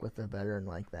to work with a veteran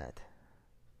like that.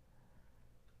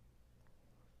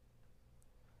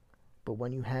 But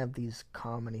when you have these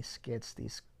comedy skits,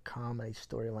 these comedy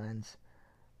storylines,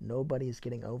 nobody's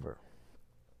getting over.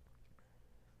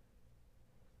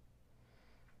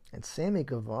 And Sammy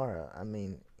Guevara, I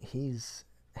mean, he's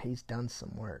done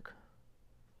some work.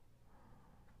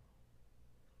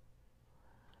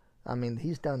 I mean,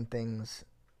 he's done things.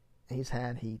 He's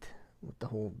had heat with the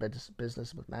whole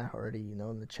business with Matt Hardy, you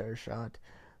know, and the chair shot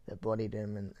that bloodied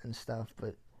him and stuff.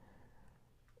 But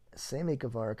Sammy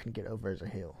Guevara can get over as a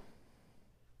heel,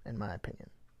 in my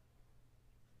opinion.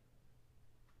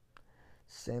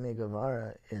 Sammy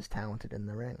Guevara is talented in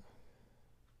the ring.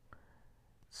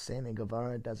 Sammy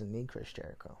Guevara doesn't need Chris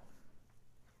Jericho.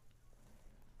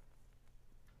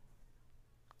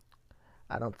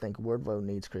 I don't think Wardlow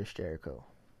needs Chris Jericho.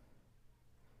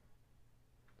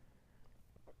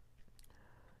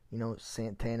 You know,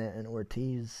 Santana and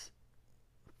Ortiz,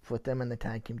 put them in the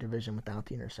tag team division without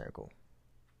the Inner Circle.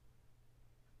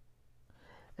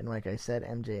 And like I said,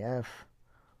 MJF,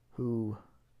 who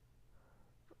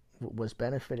was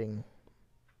benefiting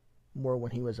more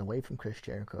when he was away from Chris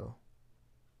Jericho,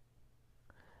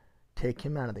 take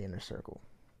him out of the Inner Circle.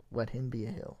 Let him be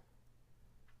a heel.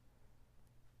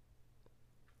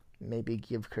 Maybe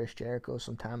give Chris Jericho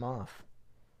some time off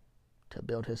to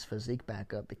build his physique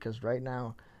back up, because right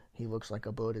now he looks like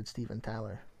a bloated Steven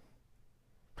Tyler.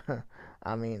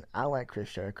 I mean, I like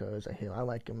Chris Jericho as a heel. I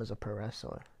like him as a pro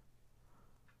wrestler.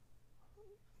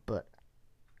 But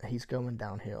he's going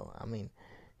downhill. I mean,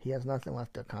 he has nothing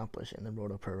left to accomplish in the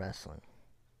road of pro wrestling.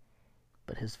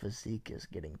 But his physique is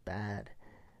getting bad.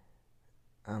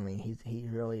 I mean, he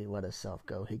really let himself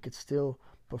go. He could still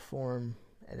perform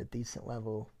at a decent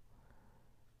level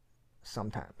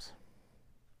sometimes.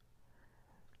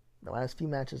 The last few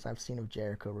matches I've seen of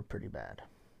Jericho were pretty bad.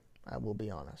 I will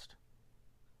be honest.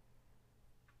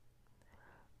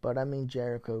 But I mean,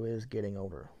 Jericho is getting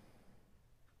older.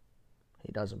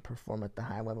 He doesn't perform at the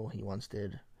high level he once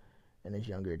did in his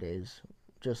younger days,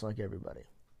 just like everybody.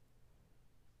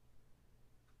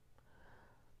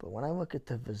 But when I look at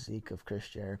the physique of Chris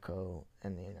Jericho,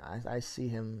 and I see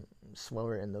him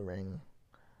slower in the ring,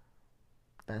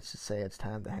 that's to say it's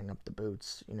time to hang up the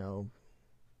boots. You know,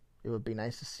 it would be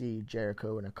nice to see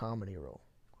Jericho in a commentary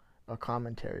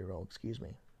role, excuse me.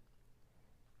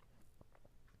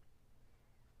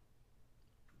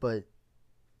 But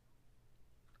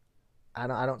I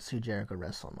don't see Jericho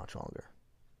wrestling much longer.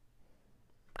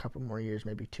 A couple more years,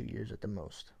 maybe 2 years at the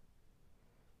most.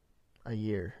 A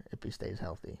year if he stays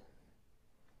healthy.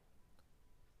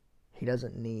 He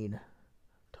doesn't need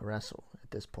to wrestle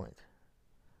at this point.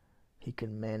 He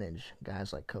can manage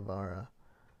guys like Guevara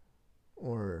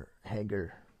or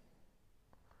Hager.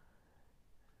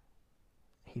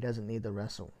 He doesn't need to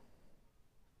wrestle.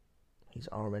 He's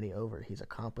already over. He's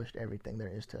accomplished everything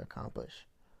there is to accomplish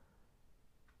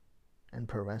in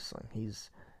pro wrestling.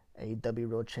 He's AEW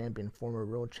World Champion, former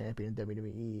World Champion,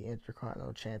 WWE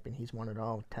Intercontinental Champion. He's won it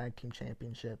all, Tag Team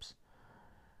Championships.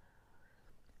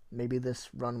 Maybe this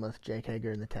run with Jake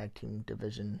Hager in the Tag Team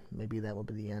division, maybe that will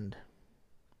be the end.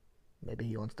 Maybe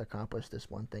he wants to accomplish this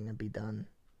one thing and be done.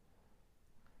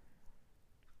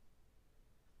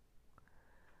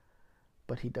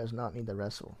 But he does not need to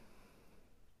wrestle.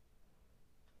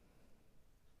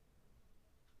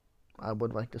 I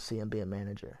would like to see him be a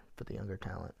manager for the younger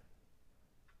talent.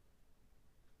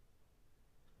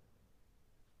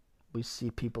 We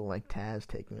see people like Taz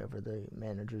taking over the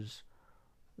manager's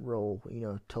role. You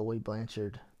know, Tully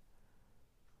Blanchard.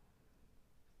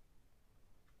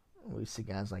 We see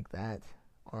guys like that.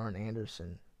 Arn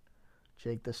Anderson.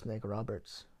 Jake the Snake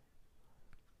Roberts.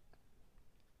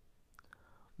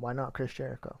 Why not Chris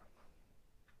Jericho?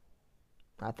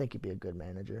 I think he'd be a good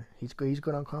manager. He's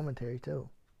good on commentary too.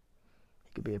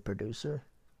 He could be a producer.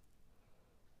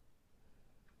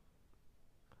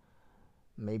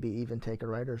 Maybe even take a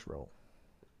writer's role.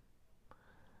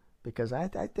 Because I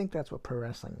think that's what pro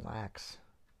wrestling lacks,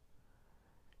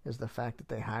 is the fact that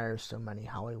they hire so many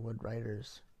Hollywood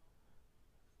writers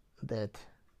that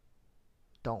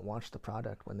don't watch the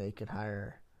product when they could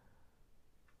hire,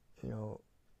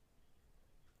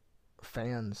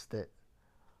 fans that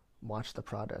watch the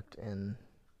product and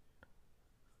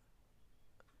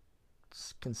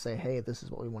can say, hey, this is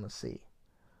what we want to see.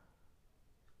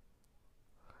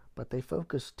 But they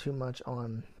focus too much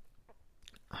on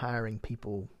hiring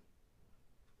people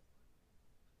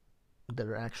that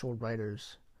are actual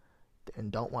writers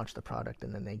and don't watch the product,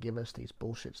 and then they give us these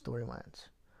bullshit storylines.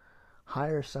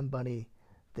 Hire somebody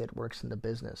that works in the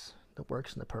business, that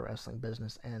works in the pro wrestling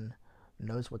business, and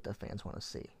knows what the fans want to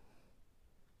see.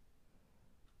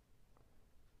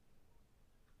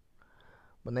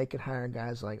 When they could hire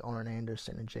guys like Arn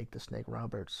Anderson and Jake the Snake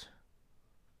Roberts,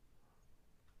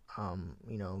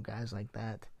 guys like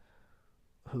that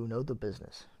who know the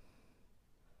business,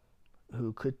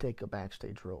 who could take a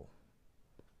backstage role.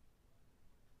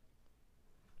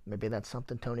 Maybe that's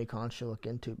something Tony Khan should look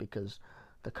into, because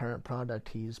the current product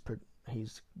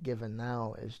he's given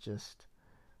now is just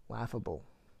laughable.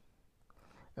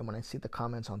 And when I see the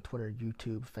comments on Twitter,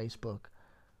 YouTube, Facebook,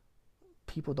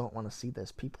 people don't want to see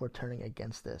this. People are turning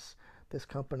against this. This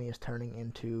company is turning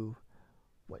into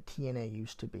what TNA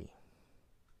used to be.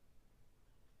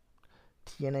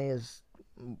 TNA is,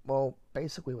 well,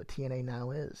 basically what TNA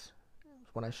now is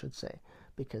what I should say,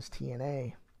 because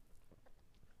TNA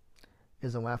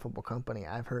is a laughable company.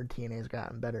 I've heard TNA's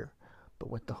gotten better,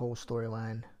 but with the whole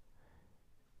storyline,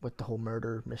 with the whole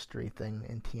murder mystery thing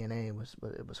in TNA,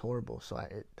 it was horrible. So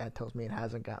that tells me it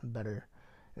hasn't gotten better,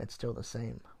 and it's still the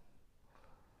same.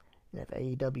 And if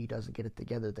AEW doesn't get it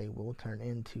together, they will turn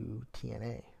into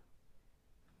TNA.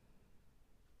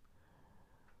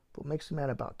 What makes me mad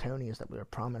about Tony is that we were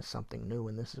promised something new,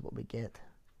 and this is what we get.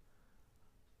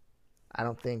 I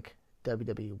don't think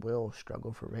WWE will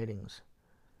struggle for ratings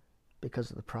because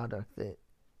of the product that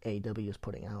AEW is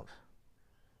putting out.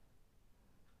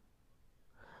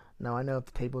 Now, I know if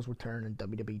the tables were turned and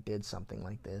WWE did something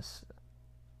like this,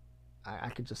 I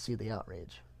could just see the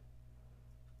outrage.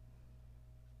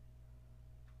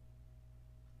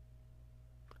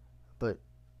 But,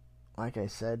 like I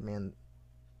said, man,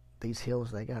 these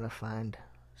heels, they gotta find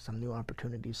some new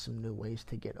opportunities, some new ways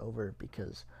to get over,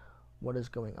 because what is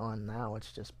going on now,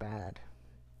 it's just bad.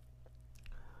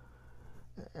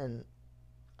 And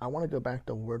I want to go back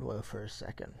to Wardlow for a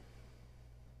second,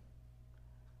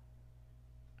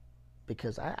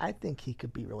 because I think he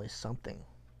could be really something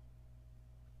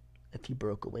if he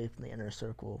broke away from the inner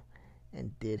circle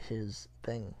and did his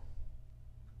thing.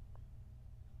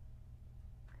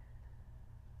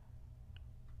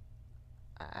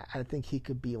 I think he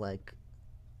could be like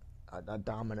a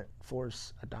dominant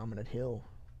force, a dominant heel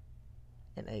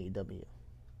in AEW.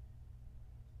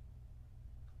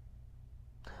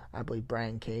 I believe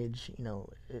Brian Cage,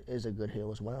 is a good heel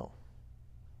as well.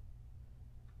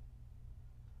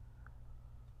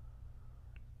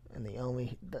 And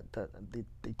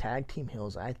the tag team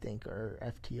heels, I think, are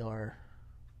FTR.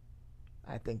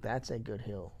 I think that's a good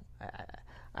heel.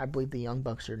 I believe the Young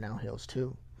Bucks are now heels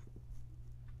too.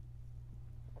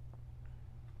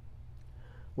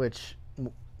 Which,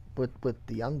 with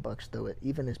the Young Bucks, though,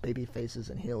 even as baby faces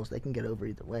and heels, they can get over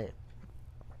either way.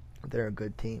 They're a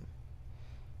good team.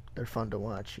 They're fun to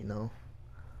watch,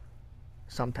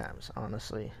 Sometimes,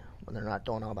 honestly, when they're not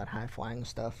doing all that high-flying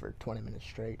stuff for 20 minutes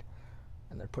straight,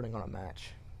 and they're putting on a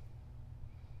match.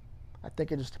 I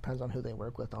think it just depends on who they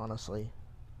work with, honestly.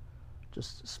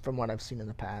 Just from what I've seen in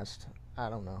the past, I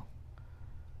don't know.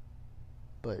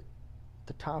 But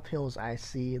the top heels I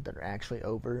see that are actually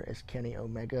over is Kenny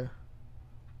Omega,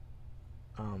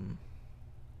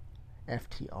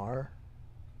 FTR,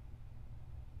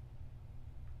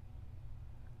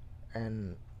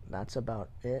 and that's about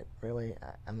it, really.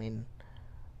 I mean,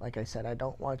 like I said, I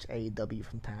don't watch AEW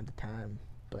from time to time,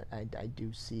 but I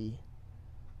do see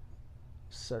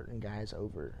certain guys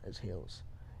over as heels.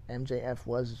 MJF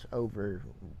was over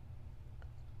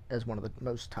as one of the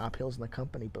most top heels in the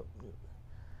company, but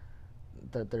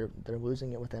they're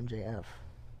losing it with MJF.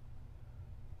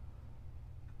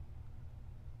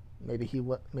 Maybe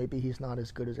he's not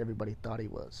as good as everybody thought he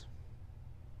was.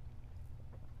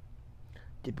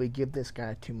 Did we give this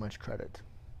guy too much credit?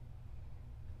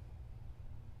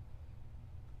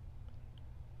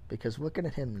 Because looking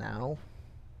at him now,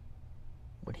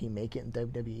 would he make it in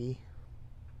WWE?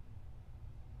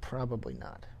 Probably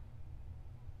not.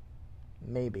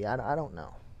 Maybe. I don't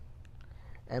know.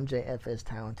 MJF is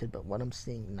talented, but what I'm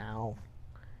seeing now,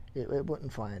 it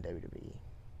wouldn't fly in WWE.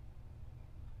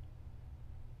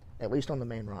 At least on the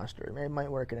main roster. It might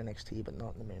work in NXT, but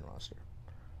not in the main roster.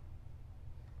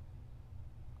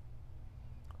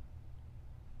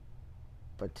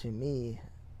 But to me,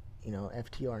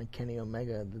 FTR and Kenny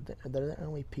Omega, they're the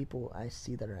only people I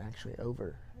see that are actually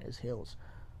over as heels.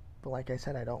 But like I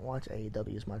said, I don't watch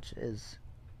AEW as much as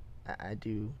I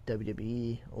do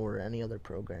WWE or any other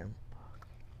program.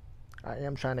 I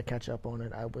am trying to catch up on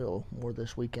it. I will more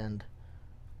this weekend.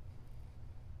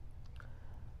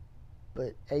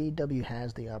 But AEW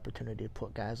has the opportunity to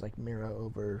put guys like Miro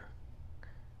over,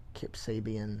 Kip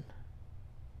Sabian,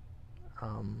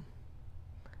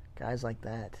 guys like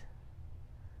that,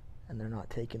 and they're not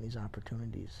taking these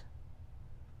opportunities.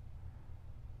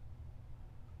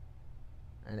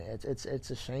 And it's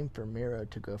a shame for Miro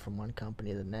to go from one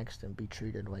company to the next and be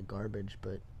treated like garbage.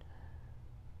 But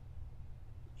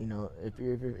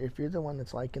if you're the one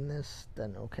that's liking this,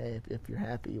 then okay. If you're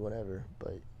happy, whatever.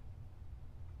 But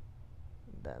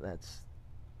that's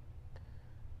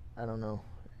I don't know.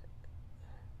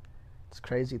 It's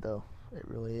crazy though. It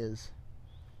really is.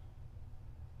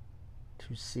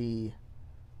 To see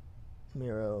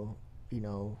Miro,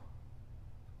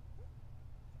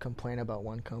 complain about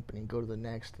one company, go to the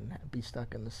next, and be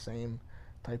stuck in the same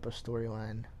type of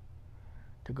storyline.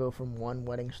 To go from one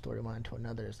wedding storyline to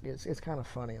another, it's kind of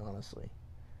funny, honestly.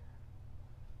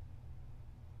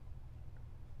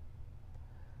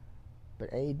 But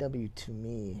AEW, to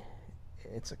me,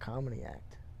 it's a comedy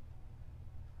act.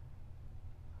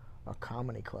 A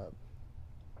comedy club.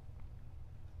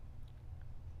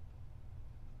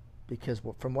 Because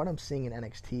from what I'm seeing in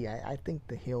NXT, I think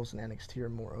the heels in NXT are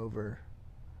more over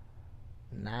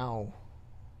now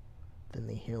than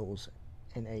the heels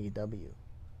in AEW.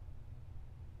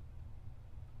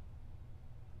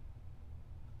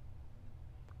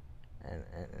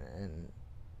 And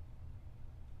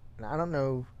I don't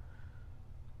know.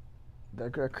 There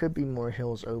could be more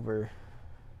heels over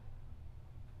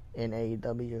in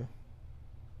AEW.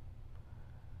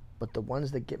 But the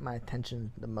ones that get my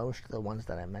attention the most are the ones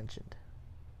that I mentioned.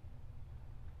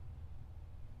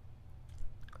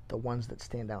 The ones that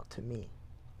stand out to me.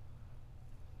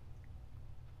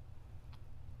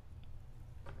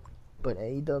 But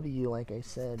AEW, like I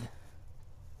said,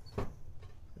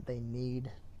 they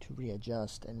need to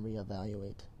readjust and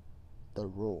reevaluate the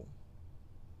rule.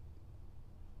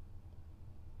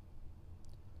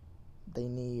 They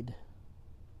need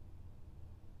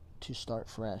to start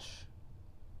fresh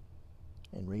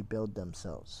and rebuild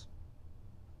themselves.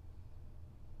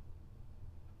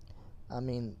 I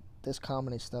mean, this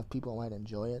comedy stuff, people might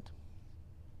enjoy it,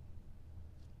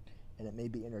 and it may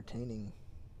be entertaining,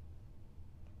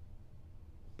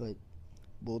 but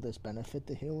will this benefit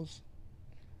the heels?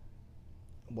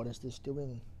 What is this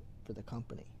doing for the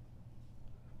company?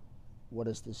 What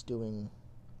is this doing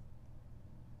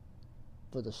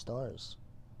for the stars?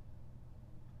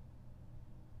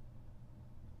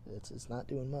 It's not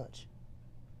doing much.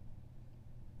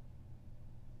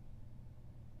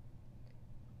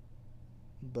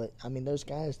 But, I mean, there's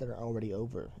guys that are already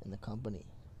over in the company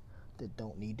that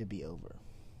don't need to be over.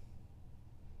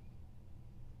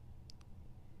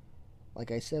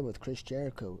 Like I said with Chris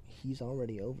Jericho, he's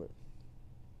already over.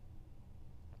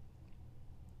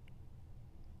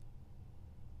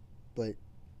 But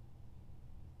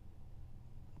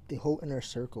the whole Inner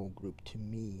Circle group, to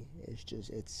me, is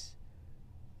just, it's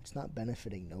not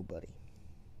benefiting nobody.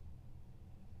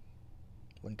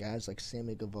 When guys like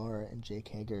Sammy Guevara and Jake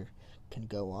Hager can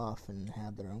go off and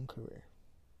have their own career.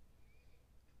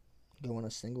 Go on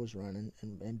a singles run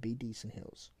and be decent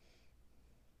heels.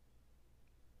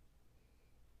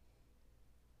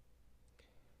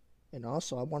 And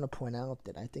also, I want to point out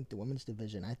that I think the women's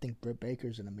division, I think Britt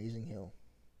Baker's an amazing heel.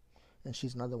 And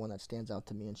she's another one that stands out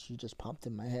to me, and she just popped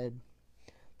in my head.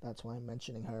 That's why I'm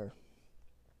mentioning her.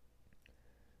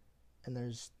 And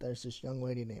there's this young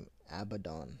lady named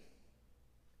Abaddon.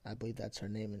 I believe that's her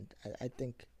name, and I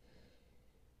think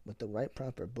with the right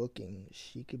proper booking,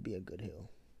 she could be a good heel.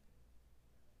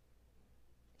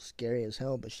 Scary as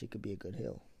hell, but she could be a good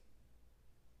heel.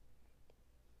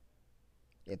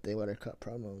 If they let her cut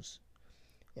promos,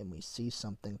 and we see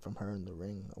something from her in the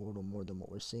ring a little more than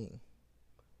what we're seeing.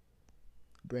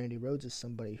 Brandy Rhodes is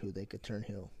somebody who they could turn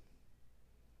heel.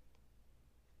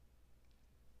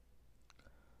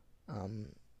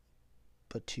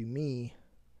 But to me,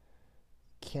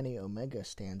 Kenny Omega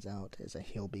stands out as a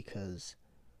heel because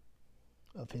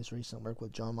of his recent work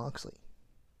with Jon Moxley.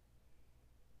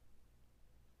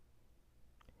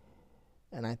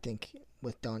 And I think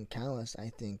with Don Callis,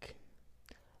 I think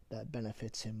that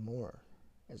benefits him more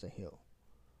as a heel.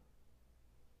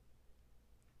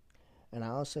 And I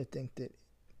also think that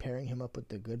pairing him up with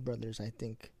the Good Brothers, I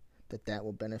think that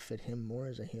will benefit him more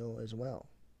as a heel as well.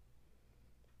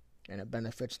 And it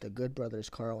benefits the Good Brothers,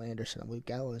 Carl Anderson and Luke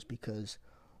Gallows, because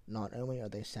not only are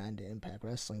they signed to Impact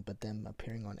Wrestling, but them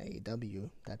appearing on AEW,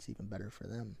 that's even better for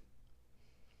them.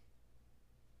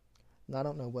 Now, I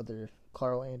don't know whether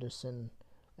Carl Anderson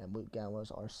and Luke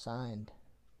Gallows are signed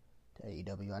to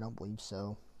AEW. I don't believe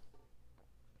so.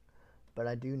 But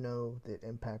I do know that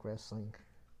Impact Wrestling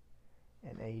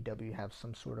and AEW have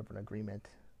some sort of an agreement,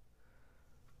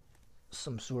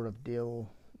 some sort of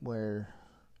deal where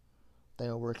they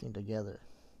are working together.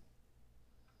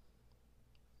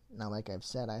 Now, like I've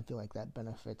said, I feel like that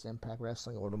benefits Impact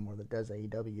Wrestling a little more than it does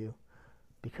AEW,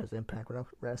 because Impact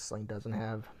Wrestling doesn't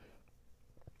have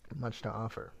much to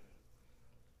offer.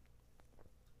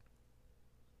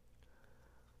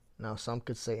 Now, some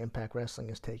could say Impact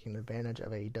Wrestling is taking advantage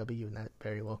of AEW, and that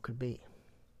very well could be.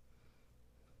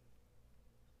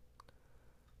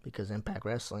 Because Impact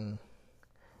Wrestling,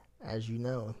 as you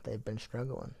know, they've been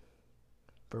struggling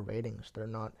for ratings. They're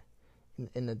not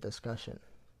in the discussion.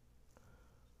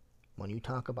 When you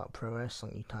talk about pro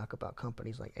wrestling, you talk about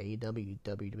companies like AEW,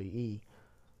 WWE,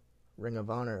 Ring of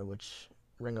Honor, which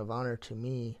Ring of Honor to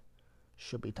me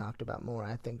should be talked about more.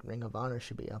 I think Ring of Honor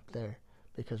should be up there,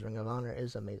 because Ring of Honor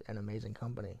is an amazing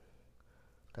company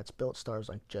that's built stars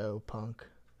like Joe, Punk,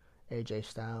 AJ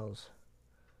Styles,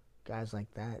 guys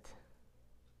like that.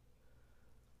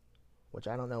 Which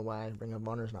I don't know why Ring of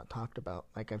Honor is not talked about.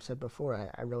 Like I've said before,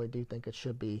 I really do think it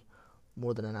should be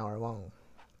more than an hour long.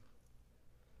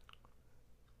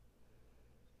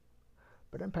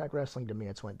 But Impact Wrestling, to me,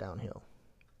 it's went downhill.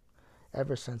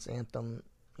 Ever since Anthem,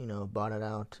 bought it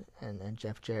out and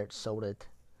Jeff Jarrett sold it,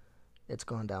 it's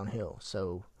gone downhill.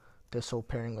 So this whole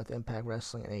pairing with Impact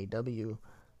Wrestling and AEW,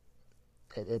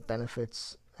 it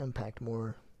benefits Impact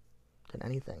more than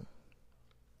anything.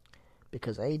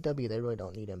 Because AEW, they really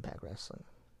don't need Impact Wrestling.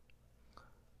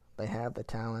 They have the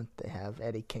talent. They have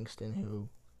Eddie Kingston, who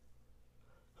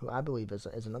I believe is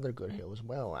another good heel as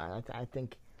well. I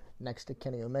think next to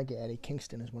Kenny Omega, Eddie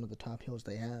Kingston is one of the top heels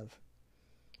they have,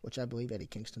 which I believe Eddie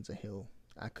Kingston's a heel.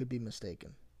 I could be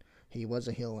mistaken. He was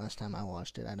a heel last time I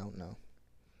watched it. I don't know.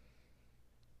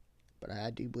 But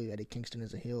I do believe Eddie Kingston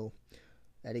is a heel.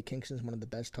 Eddie Kingston is one of the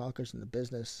best talkers in the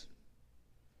business.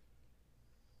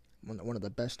 One of the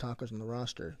best talkers on the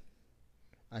roster.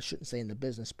 I shouldn't say in the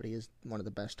business, but he is one of the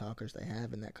best talkers they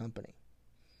have in that company.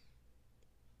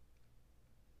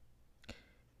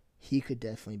 He could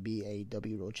definitely be a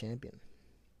W World Champion.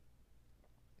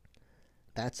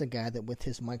 That's a guy that with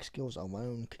his mic skills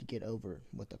alone could get over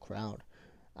with the crowd.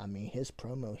 I mean, his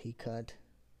promo he cut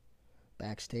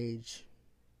backstage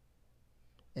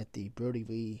at the Brody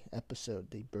Lee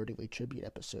episode, the Brody Lee tribute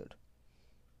episode.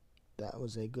 That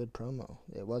was a good promo.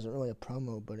 It wasn't really a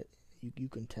promo, but you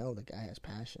can tell the guy has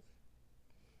passion.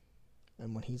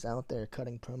 And when he's out there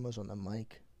cutting promos on the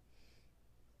mic,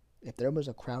 if there was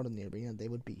a crowd in the arena, they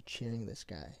would be cheering this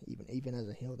guy. Even as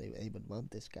a heel, they would love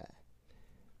this guy.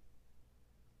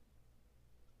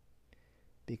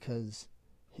 Because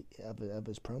of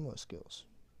his promo skills.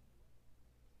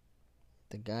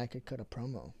 The guy could cut a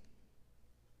promo.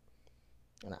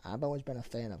 And I've always been a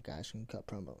fan of guys who can cut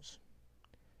promos.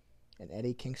 And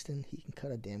Eddie Kingston, he can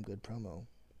cut a damn good promo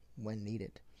when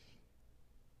needed.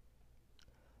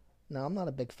 Now, I'm not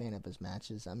a big fan of his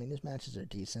matches. I mean, his matches are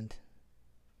decent,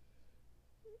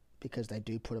 because they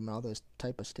do put him in all those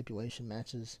type of stipulation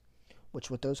matches,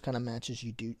 which with those kind of matches,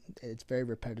 it's very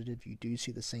repetitive. You do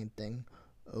see the same thing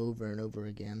over and over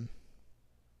again.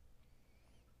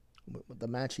 The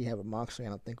match he had with Moxley, I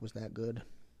don't think was that good.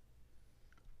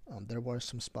 There were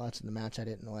some spots in the match I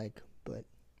didn't like, but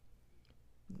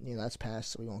that's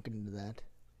past, so we won't get into that.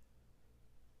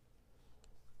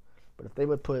 But if they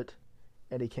would put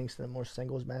Eddie Kingston in more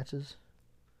singles matches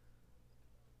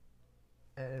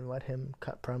and let him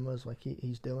cut promos like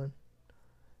he's doing,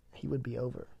 he would be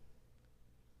over.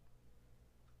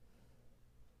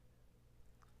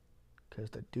 Because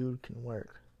the dude can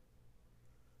work.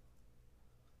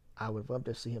 I would love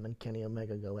to see him and Kenny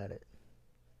Omega go at it.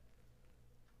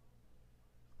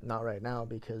 Not right now,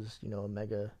 because,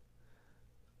 Omega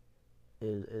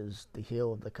is the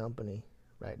heel of the company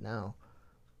right now.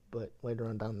 But later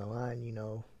on down the line,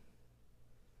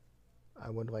 I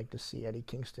would like to see Eddie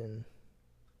Kingston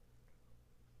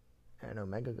and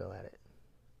Omega go at it.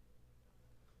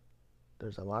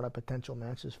 There's a lot of potential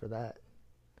matches for that.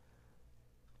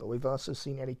 But we've also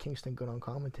seen Eddie Kingston good on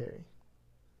commentary.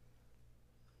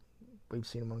 We've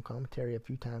seen him on commentary a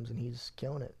few times, and he's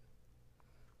killing it.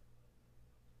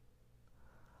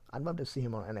 I'd love to see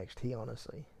him on NXT,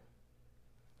 honestly.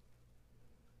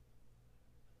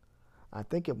 I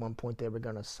think at one point they were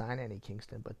going to sign Eddie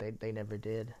Kingston, but they never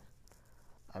did.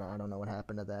 I don't know what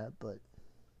happened to that, but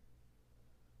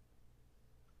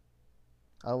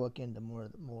I'll look into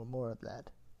more of that,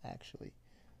 actually.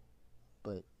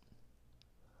 But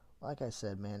like I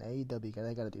said, man, AEW,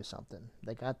 they got to do something.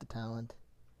 They got the talent.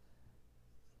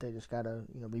 They just got to,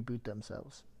 reboot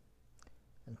themselves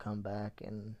and come back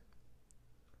and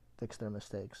fix their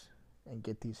mistakes and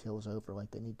get these heels over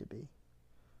like they need to be.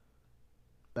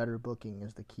 Better booking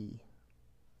is the key.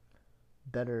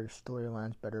 Better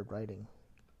storylines, better writing.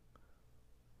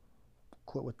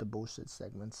 Quit with the bullshit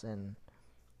segments and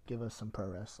give us some pro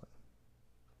wrestling.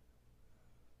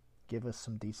 Give us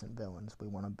some decent villains we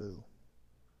want to boo.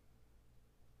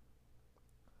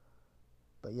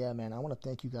 But yeah, man, I want to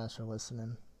thank you guys for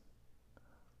listening.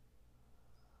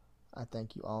 I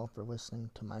thank you all for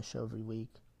listening to my show every week.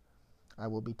 I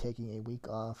will be taking a week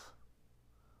off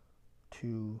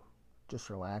to just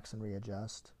relax and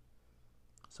readjust.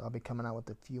 So I'll be coming out with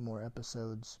a few more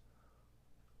episodes,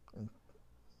 and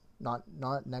not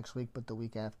next week, but the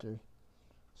week after.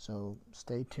 So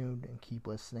stay tuned and keep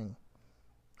listening.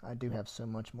 I do have so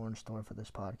much more in store for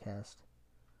this podcast.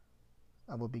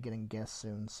 I will be getting guests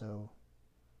soon, so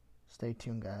stay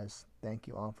tuned, guys. Thank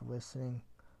you all for listening.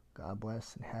 God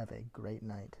bless and have a great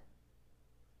night.